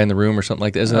smartest guy in the room or something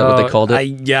like that? Isn't that what they called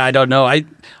it? I don't know. I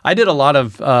did a lot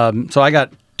of so I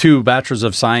got 2 bachelors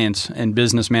of science in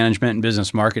business management and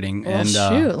business marketing. Well, and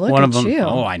shoot, look one at of them, you.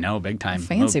 oh, I know, big time.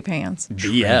 Fancy pants.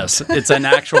 BS. It's an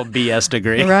actual BS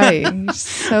degree. Right. You're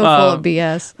so full of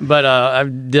BS. But I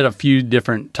did a few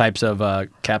different types of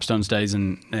capstone studies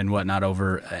and whatnot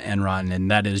over Enron,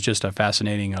 and that is just a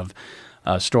fascinating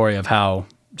story of how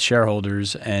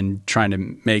shareholders and trying to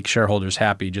make shareholders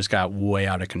happy just got way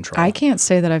out of control. I can't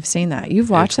say that I've seen that. You've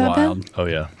watched that, wild. Ben? Oh,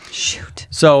 yeah. Shoot.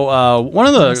 So one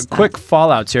of the quick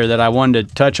fallouts here that I wanted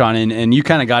to touch on, and you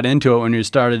kind of got into it when you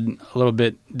started a little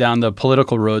bit down the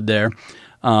political road there,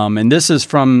 and this is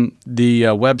from the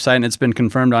website, and it's been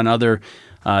confirmed on other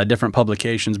different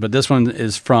publications, but this one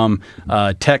is from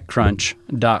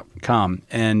TechCrunch.com,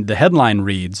 and the headline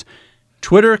reads,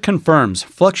 Twitter confirms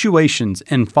fluctuations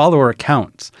in follower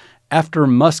accounts after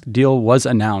Musk deal was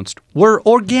announced were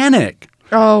organic.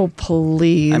 Oh,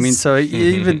 please. I mean, so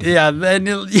even, I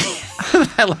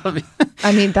love it.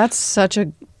 I mean, that's such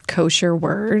a kosher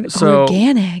word. So,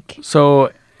 organic.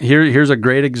 So here's a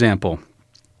great example.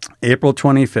 April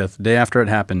 25th, day after it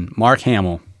happened, Mark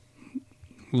Hamill,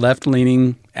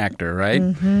 left-leaning actor, right?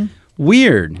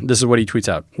 Weird. This is what he tweets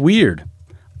out. Weird.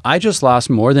 I just lost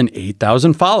more than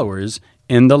 8,000 followers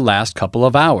in the last couple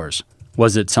of hours.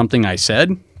 Was it something I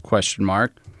said? ?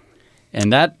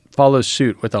 And that follows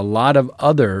suit with a lot of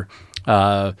other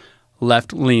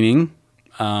left-leaning,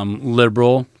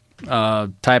 liberal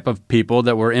type of people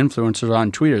that were influencers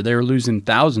on Twitter. They were losing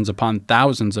thousands upon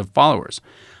thousands of followers.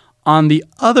 On the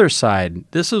other side,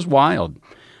 this is wild.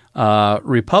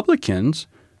 Republicans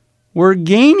were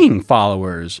gaining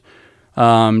followers.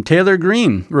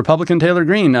 Republican Taylor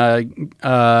Greene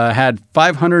had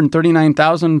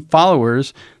 539,000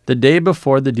 followers the day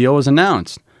before the deal was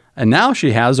announced. And now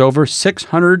she has over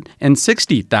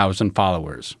 660,000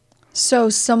 followers. So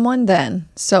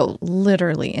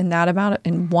literally in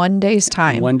in 1 day's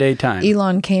time. 1 day time.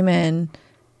 Elon came in,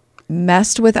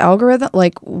 messed with algorithm,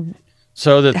 like...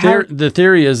 So the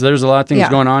theory is there's a lot of things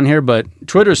going on here, but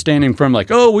Twitter's standing firm like,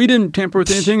 oh, we didn't tamper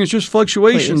with anything. It's just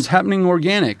fluctuations happening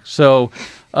organic. So,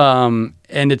 and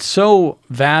it's so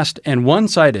vast and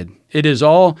one-sided. It is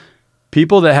all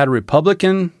people that had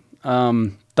Republican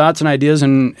thoughts and ideas,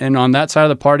 and on that side of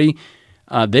the party,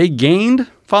 they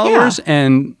gained followers,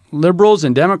 and liberals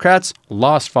and Democrats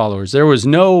lost followers. There was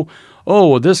no, oh,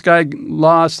 well, this guy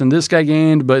lost and this guy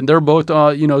gained, but they're both,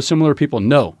 similar people.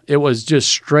 No, it was just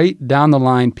straight down the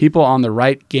line. People on the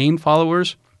right gained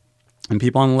followers and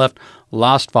people on the left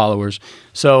lost followers.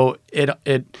 So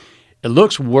it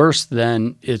looks worse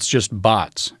than it's just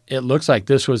bots. It looks like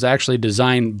this was actually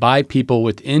designed by people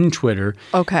within Twitter.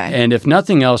 Okay. And if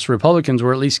nothing else, Republicans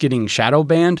were at least getting shadow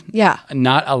banned. Yeah.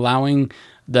 Not allowing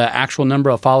the actual number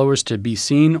of followers to be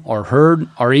seen or heard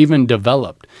or even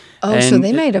developed. Oh, so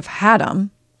they might have had them.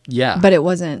 Yeah. But it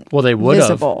wasn't Well, they would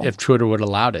visible. have if Twitter would have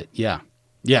allowed it. Yeah.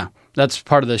 Yeah. That's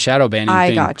part of the shadow banning thing.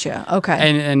 I gotcha. Okay.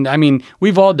 And I mean,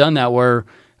 we've all done that where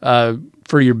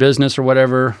for your business or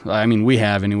whatever, I mean, we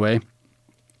have anyway,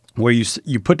 where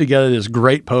you put together this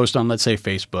great post on, let's say,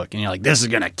 Facebook, and you're like, this is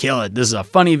going to kill it. This is a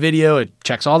funny video. It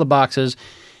checks all the boxes.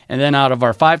 And then out of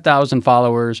our 5,000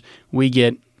 followers, we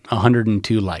get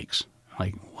 102 likes.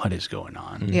 Like, what is going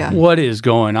on? Yeah. What is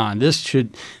going on? This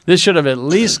should have at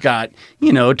least got,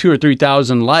 2,000 or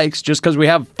 3,000 likes just because we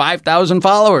have 5,000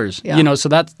 followers. Yeah. So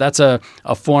that's a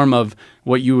form of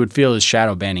what you would feel is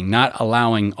shadow banning, not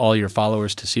allowing all your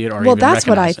followers to see it or well, even that's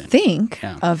what I recognize it. think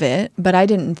of it, but I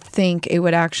didn't think it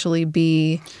would actually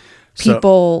be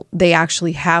people, they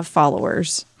actually have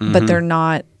followers, but they're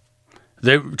not.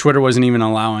 Twitter wasn't even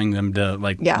allowing them to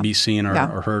be seen or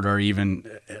heard or even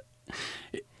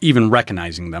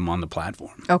recognizing them on the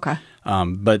platform. Okay.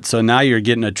 But so now you're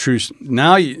getting a true.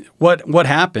 Now what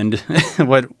happened?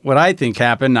 what I think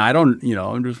happened? I don't.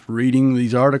 I'm just reading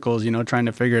these articles. Trying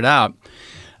to figure it out.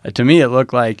 To me, it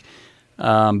looked like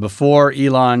before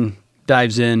Elon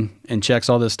dives in and checks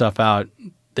all this stuff out,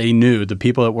 they knew, the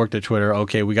people that worked at Twitter,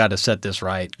 okay, we got to set this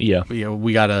right. Yeah.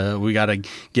 We gotta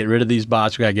get rid of these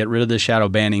bots. We gotta get rid of this shadow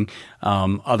banning.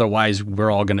 Otherwise,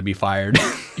 we're all going to be fired.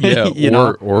 Yeah,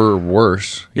 or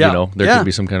worse. Yeah. There could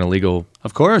be some kind of legal,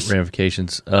 of course,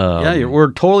 ramifications.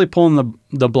 We're totally pulling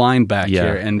the blind back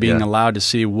here and being yeah. allowed to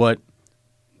see what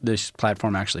this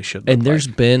platform actually should look And there's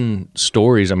like. been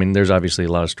stories. I mean, there's obviously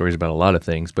a lot of stories about a lot of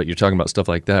things, but you're talking about stuff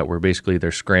like that where basically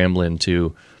they're scrambling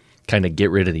to kind of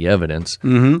get rid of the evidence.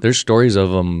 Mm-hmm. There's stories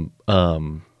of them,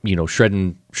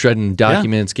 shredding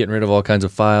documents, getting rid of all kinds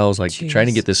of files, like trying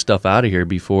to get this stuff out of here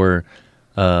before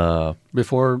Elon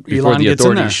the gets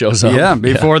authority shows up. Yeah,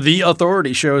 before the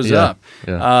authority shows up.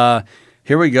 Yeah.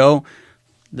 Here we go.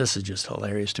 This is just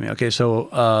hilarious to me. Okay,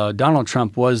 so Donald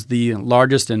Trump was the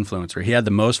largest influencer. He had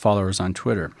the most followers on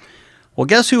Twitter. Well,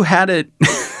 guess who had it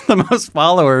the most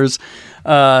followers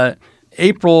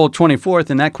April 24th,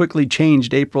 and that quickly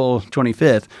changed April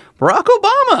 25th. Barack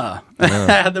Obama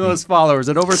had the most followers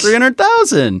at over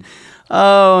 300,000.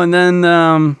 Oh, and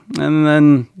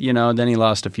then he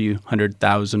lost a few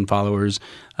 100,000 followers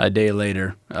a day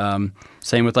later.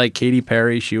 Same with like Katy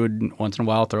Perry. She would once in a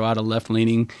while throw out a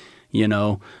left-leaning,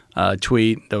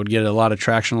 tweet that would get a lot of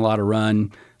traction, a lot of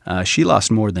run. She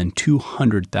lost more than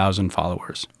 200,000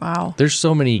 followers. Wow. There's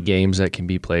so many games that can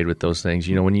be played with those things.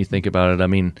 When you think about it, I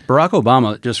mean, Barack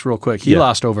Obama, just real quick, he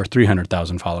lost over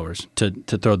 300,000 followers to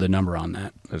throw the number on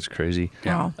that. that's crazy.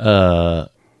 Wow.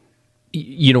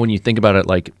 When you think about it,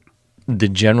 like the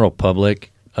general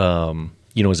public,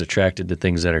 is attracted to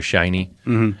things that are shiny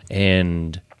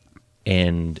and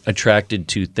attracted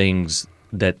to things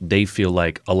that they feel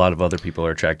like a lot of other people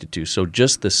are attracted to. So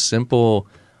just the simple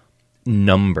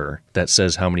number that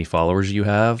says how many followers you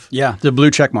have, the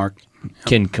blue check mark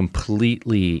can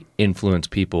completely influence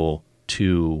people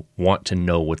to want to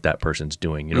know what that person's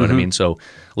doing. You know what I mean? So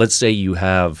let's say you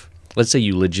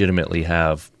legitimately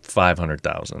have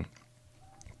 500,000,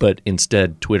 but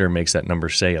instead Twitter makes that number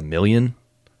say 1 million.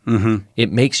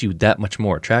 It makes you that much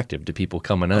more attractive to people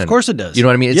coming in. Of course it does. You know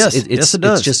what I mean? Yes, it does.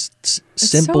 It's just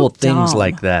simple so things dumb.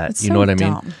 like that. It's You know so what I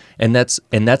mean? dumb. And that's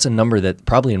a number that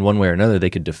probably in one way or another they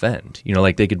could defend.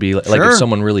 Like they could be like Sure. if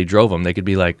someone really drove them, they could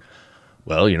be like,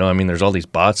 well, there's all these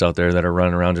bots out there that are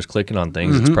running around just clicking on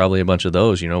things. It's probably a bunch of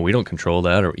those. We don't control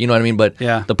that, or you know what I mean. But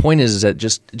the point is that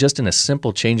just in a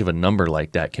simple change of a number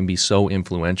like that can be so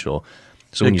influential.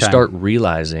 So when you start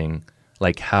realizing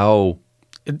like how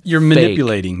you're fake.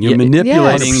 manipulating. You're Yeah,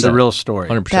 manipulating 100%. the real story.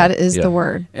 100%. That is the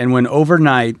word. And when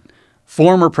overnight,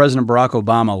 former President Barack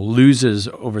Obama loses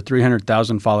over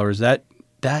 300,000 followers, that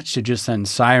should just send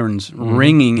sirens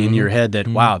ringing in your head that,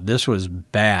 wow, this was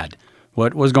bad.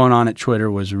 What was going on at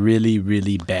Twitter was really,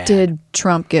 really bad. Did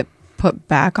Trump get put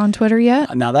back on Twitter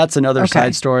yet? Now, that's another Okay.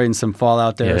 side story and some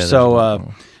fallout there. Yeah,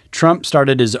 So Trump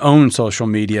started his own social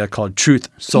media called Truth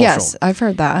Social. Yes, I've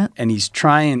heard that. And he's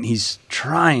trying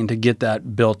to get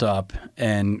that built up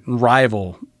and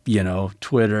rival,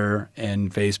 Twitter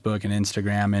and Facebook and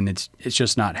Instagram, and it's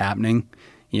just not happening,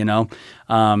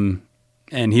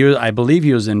 and I believe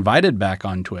he was invited back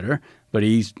on Twitter, but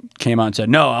he came out and said,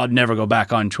 "No, I'll never go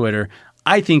back on Twitter."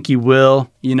 I think he will.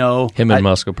 Him and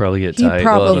Musk will probably get He tight.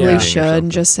 probably should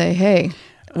and just say, "Hey,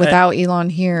 without Elon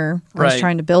here, I was Right.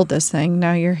 trying to build this thing.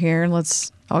 Now you're here.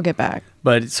 I'll get back."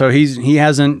 But so he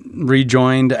hasn't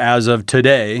rejoined as of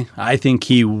today. I think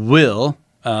he will.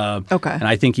 Okay. And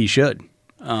I think he should.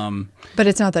 But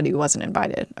it's not that he wasn't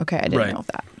invited. Okay, I didn't Right. know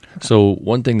that. So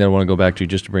one thing that I want to go back to,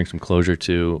 just to bring some closure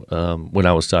to, when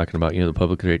I was talking about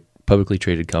the publicly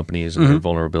traded companies and their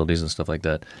vulnerabilities and stuff like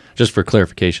that. Just for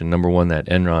clarification, number one, that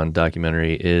Enron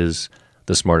documentary is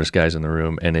the smartest guys in the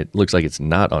room, and it looks like it's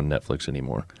not on Netflix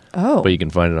anymore. Oh. But you can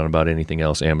find it on about anything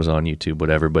else, Amazon, YouTube,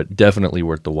 whatever. But definitely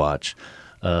worth the watch.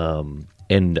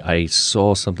 And I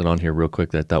saw something on here real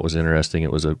quick that I thought was interesting.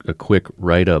 It was a quick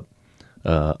write-up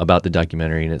about the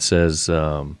documentary, and it says,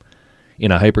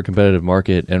 in a hyper-competitive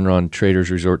market, Enron traders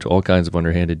resort to all kinds of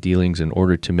underhanded dealings in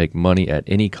order to make money at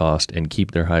any cost and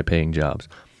keep their high-paying jobs.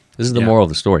 This is the moral of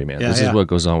the story, man. This is what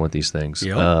goes on with these things.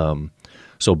 Yep.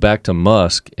 So back to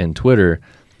Musk and Twitter,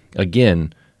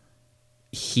 again,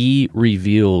 he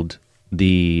revealed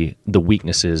the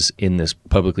weaknesses in this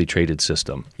publicly traded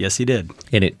system. Yes, he did.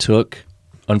 And it took,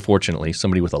 unfortunately,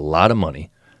 somebody with a lot of money,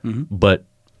 but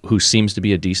who seems to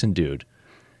be a decent dude,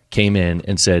 came in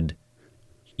and said,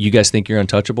 "You guys think you're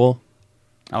untouchable?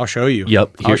 I'll show you."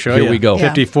 Yep. I'll show you. Here we go.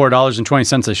 Yeah.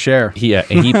 $54.20 a share. Yeah,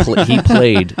 and he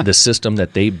played the system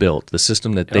that they built, the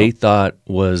system that they thought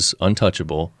was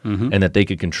untouchable, and that they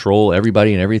could control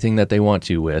everybody and everything that they want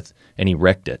to with, and he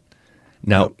wrecked it.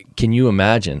 Now, can you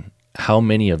imagine how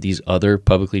many of these other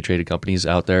publicly traded companies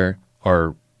out there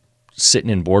are sitting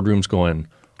in boardrooms going,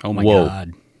 Oh my whoa,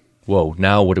 God. whoa,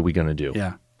 now what are we going to do?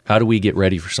 Yeah. How do we get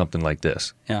ready for something like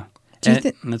this? Yeah. Do you And,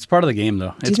 thi- and it's part of the game,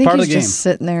 though. Do you It's think part of he's the game. just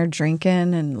sitting there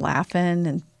drinking and laughing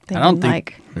and thinking don't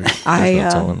think- I no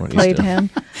telling what he's played doing. him?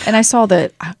 And I saw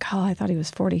that, I thought he was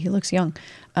 40. He looks young.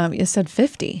 It said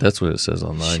 50. That's what it says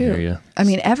online Shoot. here, yeah. I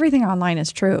mean, everything online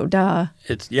is true. Duh.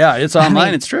 It's online.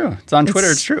 mean, it's true. It's on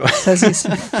Twitter. It's true. It says he's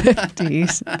 50.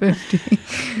 He's 50.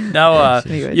 Now,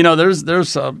 Anyway.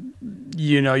 there's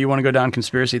you want to go down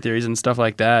conspiracy theories and stuff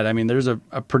like that. I mean, there's a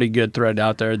pretty good thread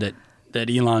out there that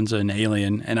Elon's an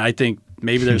alien, and I think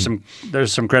maybe there's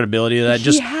some credibility to that.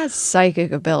 He has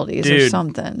psychic abilities or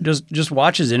something. Just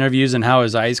watch his interviews and how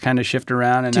his eyes kind of shift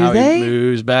around and how they? he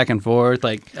moves back and forth.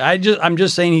 Like I'm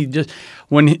just saying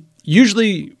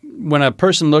usually when a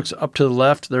person looks up to the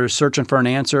left, they're searching for an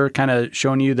answer, kind of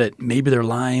showing you that maybe they're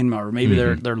lying or maybe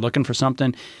they're looking for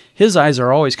something. His eyes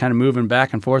are always kind of moving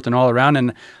back and forth and all around.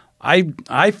 And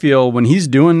I feel when he's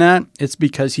doing that, it's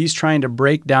because he's trying to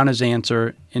break down his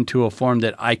answer into a form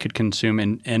that I could consume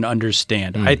and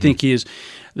understand. I think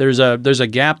there's a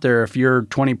gap there. If you're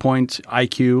 20 points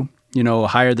IQ,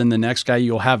 higher than the next guy,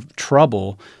 you'll have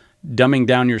trouble dumbing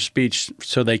down your speech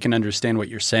so they can understand what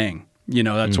you're saying.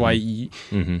 That's why you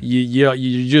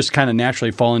just kind of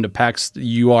naturally fall into packs.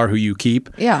 You are who you keep.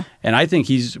 Yeah. And I think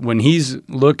when he's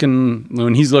looking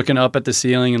up at the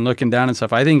ceiling and looking down and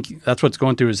stuff, I think that's what's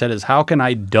going through his head is how can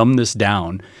I dumb this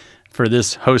down for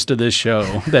this host of this show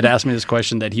that asked me this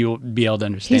question that he will be able to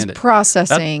understand He's it.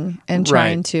 processing and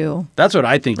trying to. That's what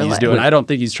I think he's relay. doing. I don't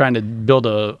think he's trying to build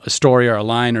a story or a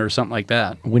line or something like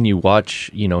that. When you watch,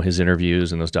 his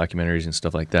interviews and those documentaries and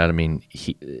stuff like that, I mean,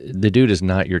 the dude is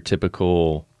not your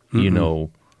typical,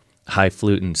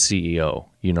 highfalutin CEO.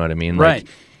 You know what I mean? Right.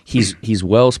 Like, he's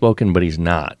well spoken, but he's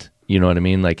not. You know what I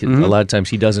mean? Like a lot of times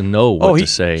he doesn't know what to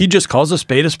say. He just calls a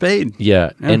spade a spade.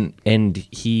 Yeah. And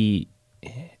he,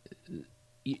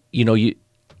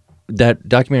 that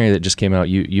documentary that just came out,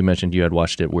 you mentioned you had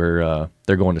watched it where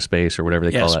they're going to space or whatever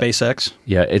they call it. SpaceX.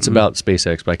 Yeah, it's about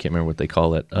SpaceX, but I can't remember what they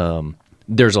call it.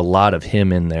 There's a lot of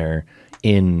him in there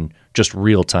in just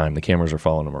real time. The cameras are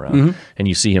following him around, and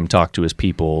you see him talk to his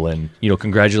people and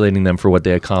congratulating them for what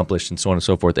they accomplished and so on and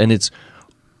so forth. And it's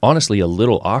honestly a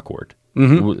little awkward,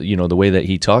 the way that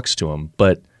he talks to them,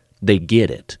 but they get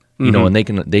it, and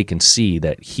they can see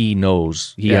that he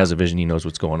knows he has a vision. He knows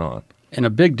what's going on. And a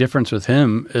big difference with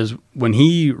him is when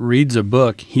he reads a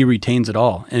book, he retains it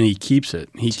all and he keeps it.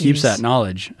 He keeps that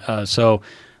knowledge. So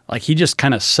he just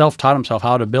kind of self-taught himself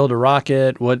how to build a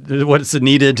rocket, what's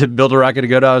needed to build a rocket to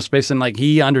go to outer space. And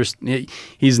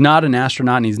he's not an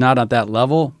astronaut and he's not at that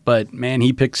level, but man,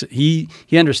 he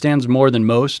understands more than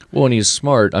most. Well, and he's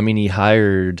smart. I mean, he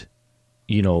hired,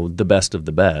 the best of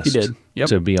the best. He did. Yep.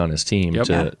 To be on his team,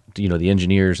 to the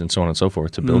engineers and so on and so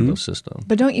forth to build those systems.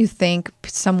 But don't you think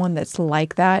someone that's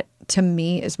like that, to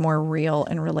me, is more real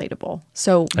and relatable?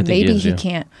 So I think maybe he is, he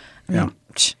can't.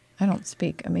 I don't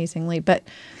speak amazingly, but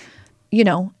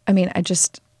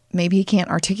maybe he can't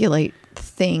articulate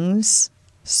things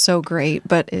so great,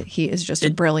 but he is just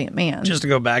a brilliant man. Just to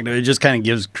go back to it, just kind of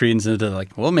gives credence into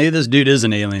like, well, maybe this dude is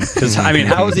an alien. Because, I mean,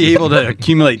 how is he able to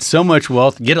accumulate so much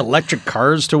wealth, get electric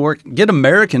cars to work, get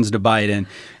Americans to buy it in?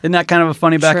 Isn't that kind of a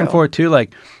funny back and forth, too?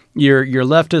 Like, your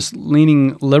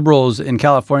leftist-leaning liberals in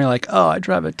California like, oh, I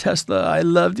drive a Tesla. I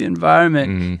love the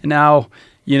environment. And now,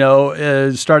 you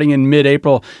know, starting in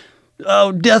mid-April,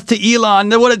 oh, death to Elon.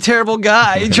 What a terrible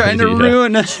guy trying to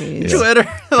ruin Twitter.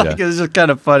 It's just kind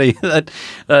of funny that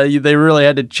they really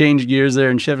had to change gears there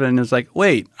and shift it. And it's like,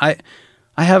 wait, I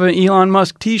have an Elon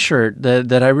Musk T-shirt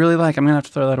that I really like. I'm going to have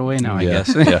to throw that away now, I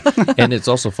guess. And it's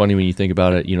also funny when you think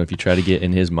about it, you know, if you try to get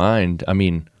in his mind, I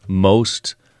mean,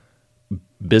 most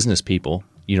business people,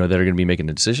 you know, that are going to be making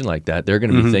a decision like that, they're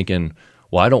going to be thinking,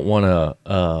 well, I don't want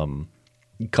to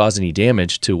cause any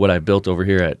damage to what I've built over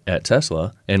here at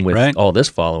Tesla and with all this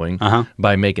following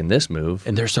by making this move.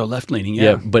 And they're so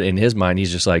left-leaning, but in his mind,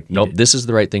 he's just like, nope, this is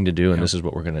the right thing to do, and this is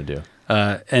what we're going to do.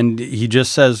 And he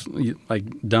just says, like,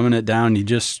 dumbing it down, he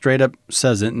just straight up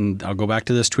says it, and I'll go back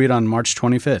to this tweet on March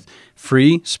 25th.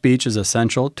 Free speech is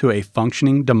essential to a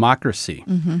functioning democracy.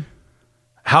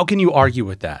 How can you argue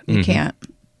with that? You can't.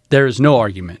 There is no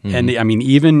argument. And, I mean,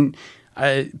 even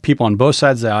people on both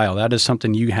sides of the aisle, that is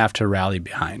something you have to rally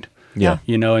behind.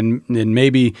 You know, and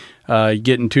maybe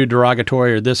getting too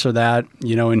derogatory or this or that.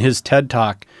 You know, in his TED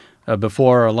Talk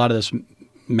before a lot of this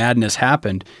madness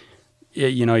happened,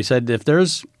 you know, he said if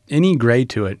there's any gray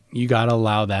to it, you got to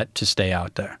allow that to stay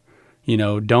out there. You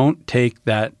know, don't take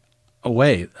that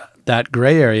away. That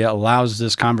gray area allows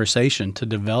this conversation to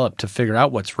develop, to figure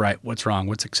out what's right, what's wrong,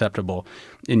 what's acceptable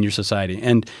in your society.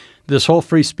 And this whole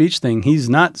free speech thing, he's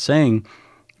not saying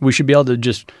we should be able to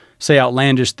just say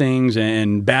outlandish things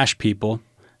and bash people.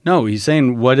 No, he's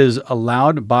saying what is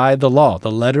allowed by the law,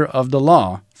 the letter of the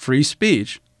law, free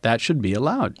speech, that should be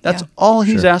allowed. That's all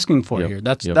he's asking for here.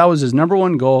 That was his number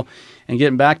one goal. And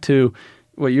getting back to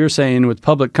what you're saying with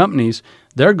public companies,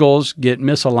 their goals get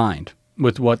misaligned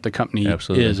with what the company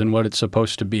is and what it's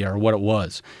supposed to be or what it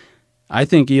was. I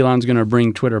think Elon's going to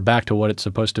bring Twitter back to what it's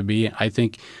supposed to be. I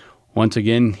think, once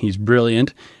again, he's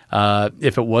brilliant.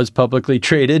 If it was publicly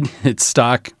traded, its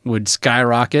stock would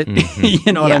skyrocket.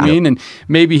 You know what I mean? And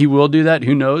maybe he will do that.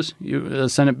 Who knows? You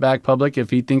send it back public if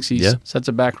he thinks he sets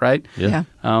it back right.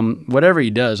 Whatever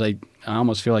he does, I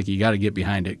almost feel like you got to get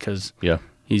behind it because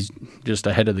he's just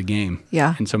ahead of the game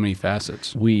in so many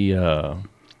facets. We're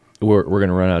going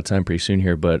to run out of time pretty soon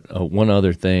here, but one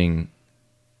other thing,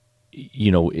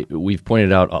 you know, we've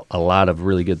pointed out a lot of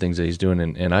really good things that he's doing,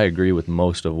 and I agree with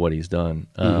most of what he's done.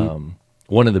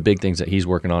 One of the big things that he's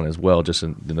working on as well, just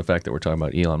in the fact that we're talking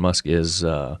about Elon Musk, is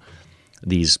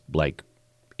these like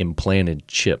implanted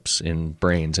chips in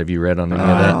brains. Have you read on any of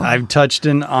that? I've touched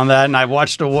on that, and I've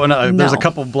watched one. There's a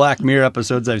couple Black Mirror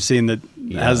episodes I've seen that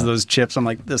has those chips. I'm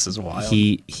like, this is wild.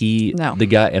 The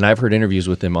guy, and I've heard interviews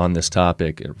with him on this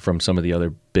topic from some of the other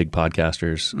big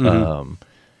podcasters,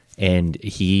 and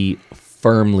he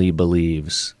firmly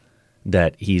believes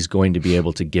that he's going to be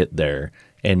able to get there,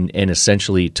 and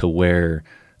essentially to where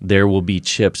there will be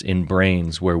chips in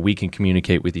brains where we can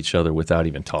communicate with each other without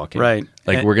even talking. Right.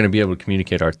 Like we're going to be able to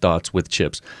communicate our thoughts with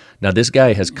chips. Now, this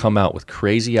guy has come out with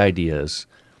crazy ideas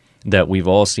that we've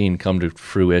all seen come to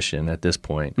fruition at this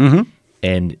point.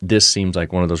 And this seems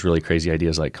like one of those really crazy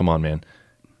ideas. Like, come on, man.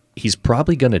 He's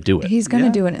probably going to do it. He's going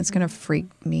to do it, and it's going to freak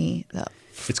me the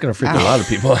It's going to freak a lot of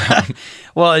people out.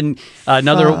 Well, and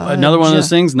another one of those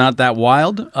things, not that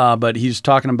wild, but he's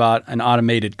talking about an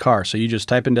automated car. So you just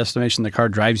type in destination, the car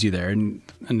drives you there. And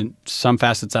in some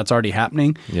facets, that's already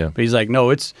happening. But he's like,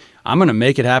 no, I'm going to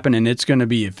make it happen, and it's going to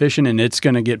be efficient, and it's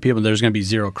going to get people. There's going to be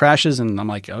zero crashes. And I'm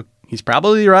like, oh, he's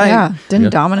probably right. Yeah.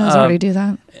 Didn't Domino's already do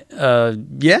that?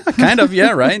 Yeah, kind of.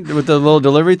 Yeah, right. With the little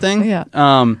delivery thing. Yeah.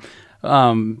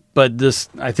 But this,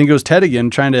 I think it was Ted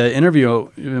again trying to interview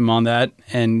him on that,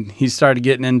 and he started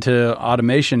getting into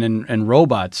automation and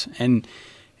robots, and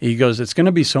he goes, it's going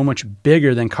to be so much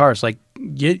bigger than cars. Like,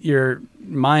 get your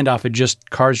mind off of just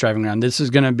cars driving around. This is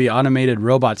going to be automated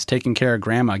robots taking care of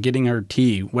grandma, getting her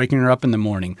tea, waking her up in the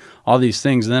morning, all these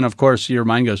things. And then, of course, your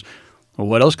mind goes, well,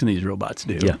 what else can these robots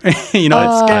do? Yeah. You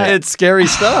know, it's scary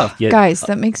stuff. Yeah. Guys,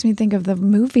 that makes me think of the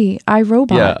movie I,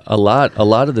 Robot. Yeah, a lot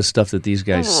of the stuff that these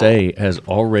guys say has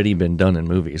already been done in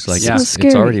movies. Like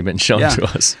it's already been shown to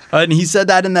us. And he said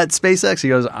that in that SpaceX. He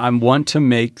goes, I want to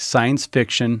make science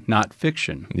fiction, not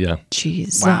fiction. Yeah.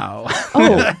 Jeez. Wow.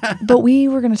 But we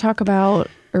were going to talk about,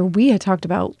 or we had talked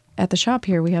about at the shop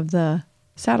here, we have the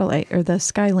satellite or the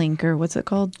Skylink or what's it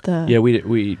called? Kind of with the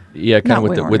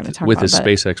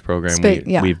SpaceX program.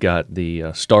 We've got the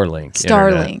Starlink.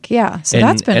 Starlink, internet. So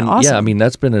that's been awesome. Yeah, I mean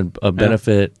that's been a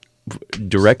benefit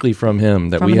directly from him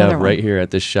that we have right here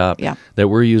at this shop that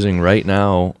we're using right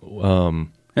now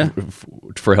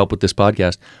for help with this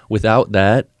podcast. Without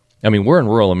that, I mean, we're in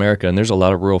rural America, and there's a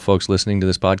lot of rural folks listening to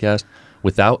this podcast.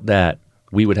 Without that,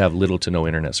 we would have little to no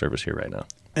internet service here right now.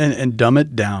 And dumb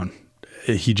it down.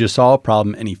 He just saw a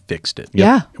problem and he fixed it.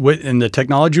 Yeah. And the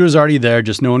technology was already there,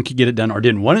 just no one could get it done or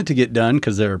didn't want it to get done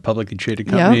because they're a publicly traded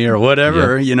company or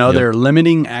whatever. You know, they're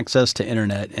limiting access to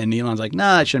internet. And Elon's like,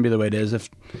 nah, it shouldn't be the way it is. If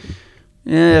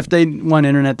they want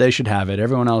internet, they should have it.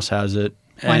 Everyone else has it.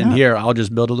 And here, I'll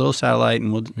just build a little satellite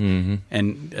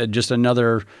and just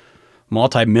another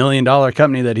multi-million-dollar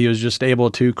company that he was just able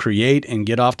to create and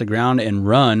get off the ground and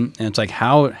run. And it's like,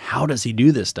 how does he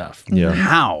do this stuff? Yeah.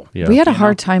 How? Yeah. We had a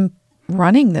hard time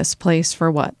running this place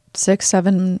for 6,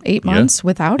 7, 8 months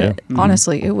without it.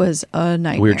 Honestly, it was a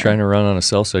nightmare. We were trying to run on a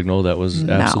cell signal that was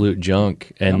absolute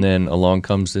junk. And then along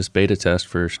comes this beta test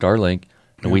for Starlink,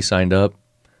 and we signed up.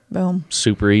 Boom.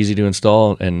 Super easy to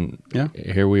install, and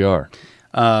here we are.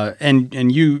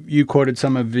 And you quoted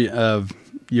some of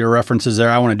your references there.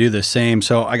 I want to do the same.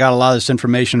 So I got a lot of this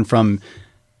information from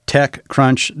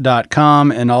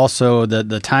TechCrunch.com, and also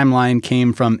the timeline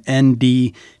came from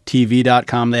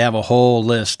NDTV.com. They have a whole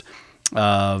list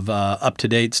of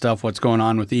up-to-date stuff, what's going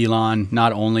on with Elon,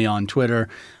 not only on Twitter,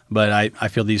 but I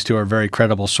feel these two are very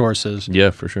credible sources.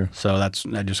 Yeah, for sure. So I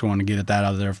just want to get that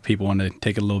out of there if people want to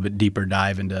take a little bit deeper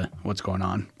dive into what's going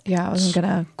on. Yeah, I wasn't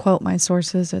going to quote my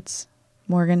sources. It's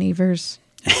Morgan Evers.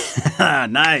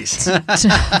 Nice.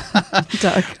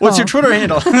 Doug. What's your Twitter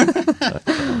handle?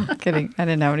 Kidding. I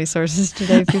didn't have any sources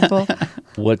today, people.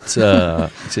 What to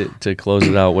close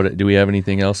it out? What do we have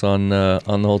anything else on the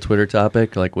whole Twitter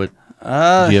topic? Like what? Do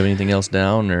you have anything else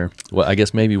down, or I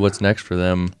guess maybe what's next for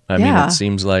them? I mean, it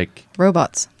seems like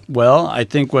robots. Well, I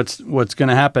think what's going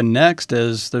to happen next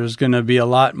is there's going to be a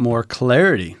lot more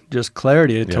clarity, just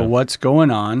clarity to what's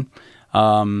going on.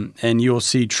 And you'll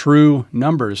see true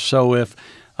numbers. So if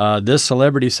this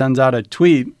celebrity sends out a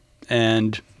tweet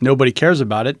and nobody cares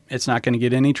about it, it's not going to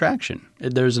get any traction.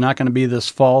 There's not going to be this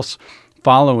false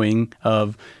following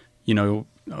of,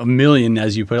 a million,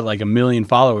 as you put it, like 1 million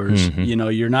followers.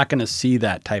 You're not going to see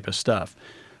that type of stuff.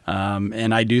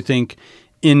 And I do think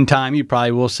in time you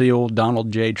probably will see old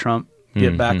Donald J. Trump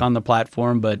get back on the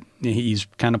platform, but he's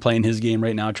kind of playing his game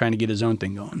right now, trying to get his own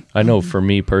thing going. I know for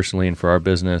me personally and for our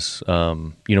business,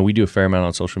 we do a fair amount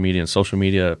on social media, and social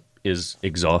media is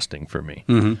exhausting for me.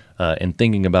 And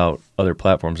thinking about other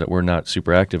platforms that we're not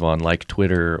super active on, like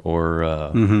Twitter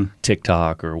or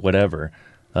TikTok or whatever,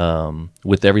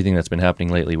 with everything that's been happening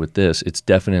lately with this, it's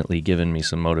definitely given me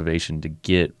some motivation to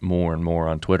get more and more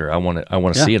on Twitter. I want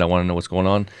to see it. I want to know what's going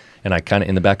on. And I kind of,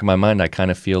 in the back of my mind, I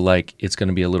kind of feel like it's going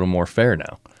to be a little more fair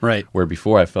now. Right. Where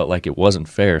before I felt like it wasn't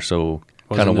fair. So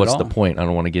kind of what's the point? I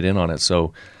don't want to get in on it.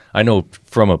 So I know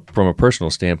from a personal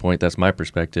standpoint, that's my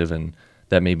perspective, and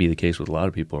that may be the case with a lot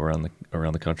of people around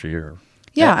the country.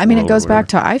 I mean, it goes back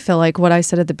to, I feel like what I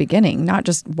said at the beginning, not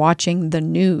just watching the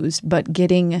news, but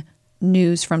getting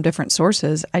news from different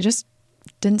sources. I just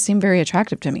didn't seem very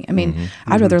attractive to me. I mean,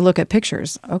 I'd rather look at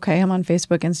pictures. Okay, I'm on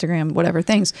Facebook, Instagram, whatever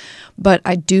things. But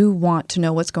I do want to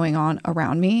know what's going on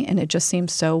around me, and it just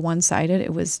seems so one-sided.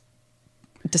 It was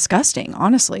disgusting,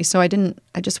 honestly. So I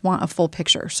just want a full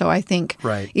picture. So I think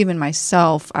even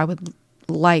myself, I would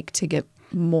like to get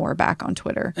more back on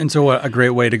Twitter. And so a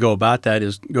great way to go about that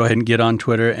is go ahead and get on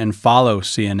Twitter and follow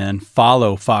CNN,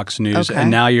 follow Fox News, and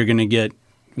now you're going to get,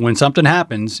 when something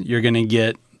happens, you're going to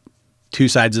get two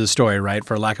sides of the story, right?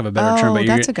 For lack of a better term. But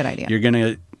that's a good idea. You're going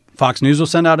to, Fox News will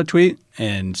send out a tweet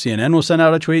and CNN will send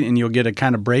out a tweet, and you'll get to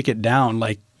kind of break it down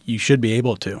like you should be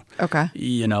able to. Okay.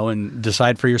 And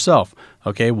decide for yourself,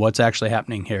 okay, what's actually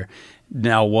happening here.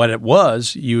 Now, what it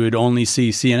was, you would only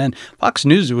see CNN. Fox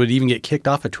News would even get kicked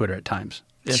off of Twitter at times.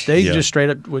 If they just straight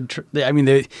up would,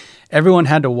 everyone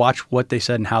had to watch what they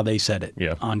said and how they said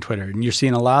it on Twitter. And you're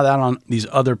seeing a lot of that on these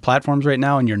other platforms right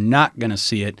now, and you're not going to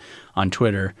see it on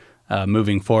Twitter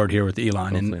moving forward here with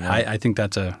Elon. Hopefully and I think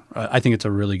it's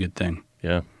a really good thing.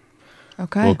 Yeah.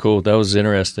 Okay. Well, cool. That was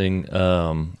interesting.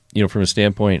 From a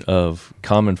standpoint of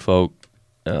common folk,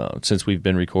 since we've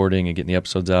been recording and getting the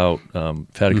episodes out,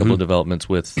 we've had a couple of developments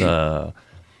with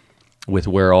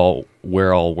where all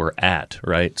we're at,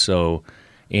 right? So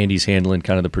Andy's handling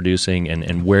kind of the producing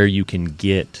and where you can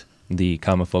get the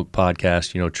Common Folk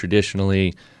podcast.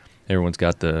 Traditionally, everyone's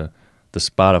got the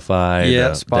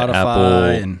Spotify, Spotify, the Apple,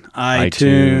 and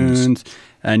iTunes.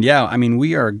 And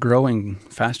we are growing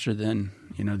faster than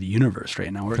the universe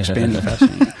right now. We're expanding faster.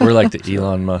 We're like the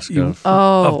Elon Musk of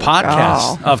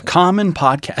Podcasts, of common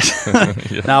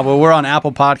podcasts. Now, but we're on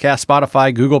Apple Podcasts,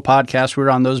 Spotify, Google Podcasts. We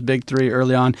were on those big 3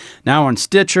 early on. Now we're on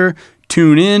Stitcher,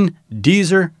 TuneIn,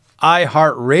 Deezer,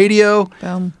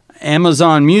 iHeartRadio,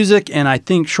 Amazon Music, and I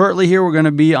think shortly here we're going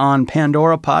to be on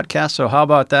Pandora Podcast. So how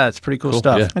about that? It's pretty cool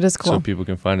stuff. Yeah. It is cool. So people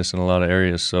can find us in a lot of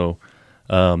areas. So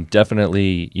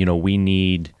definitely, we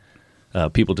need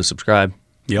people to subscribe.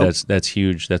 Yep. That's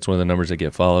huge. That's one of the numbers that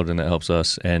get followed, and that helps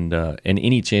us. And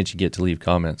any chance you get to leave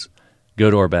comments, go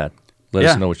to our bat. Let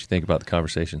us know what you think about the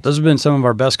conversations. Those have been some of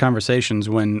our best conversations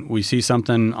when we see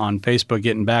something on Facebook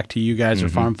getting back to you guys or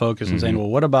Farm Focus and saying, well,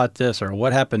 what about this or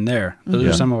what happened there? Those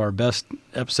are some of our best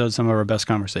episodes, some of our best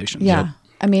conversations. Yeah.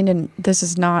 I mean, and this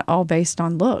is not all based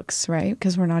on looks, right?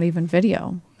 Because we're not even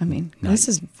video. I mean, this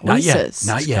is voices.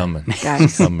 Not yet. Coming.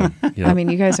 Guys. Coming. Yep. I mean,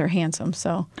 you guys are handsome,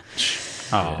 so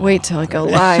wait till I go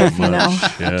live,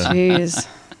 Jeez.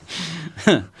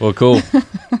 Well, cool.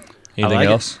 Anything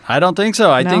else? I don't think so.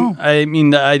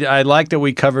 I like that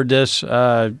we covered this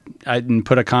and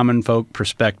put a common folk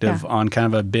perspective on kind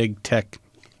of a big tech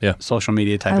social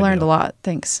media type of deal. I learned a lot.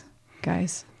 Thanks,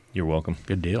 guys. You're welcome.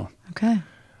 Good deal. Okay.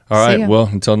 All right. Well,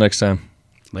 until next time.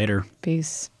 Later.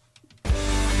 Peace.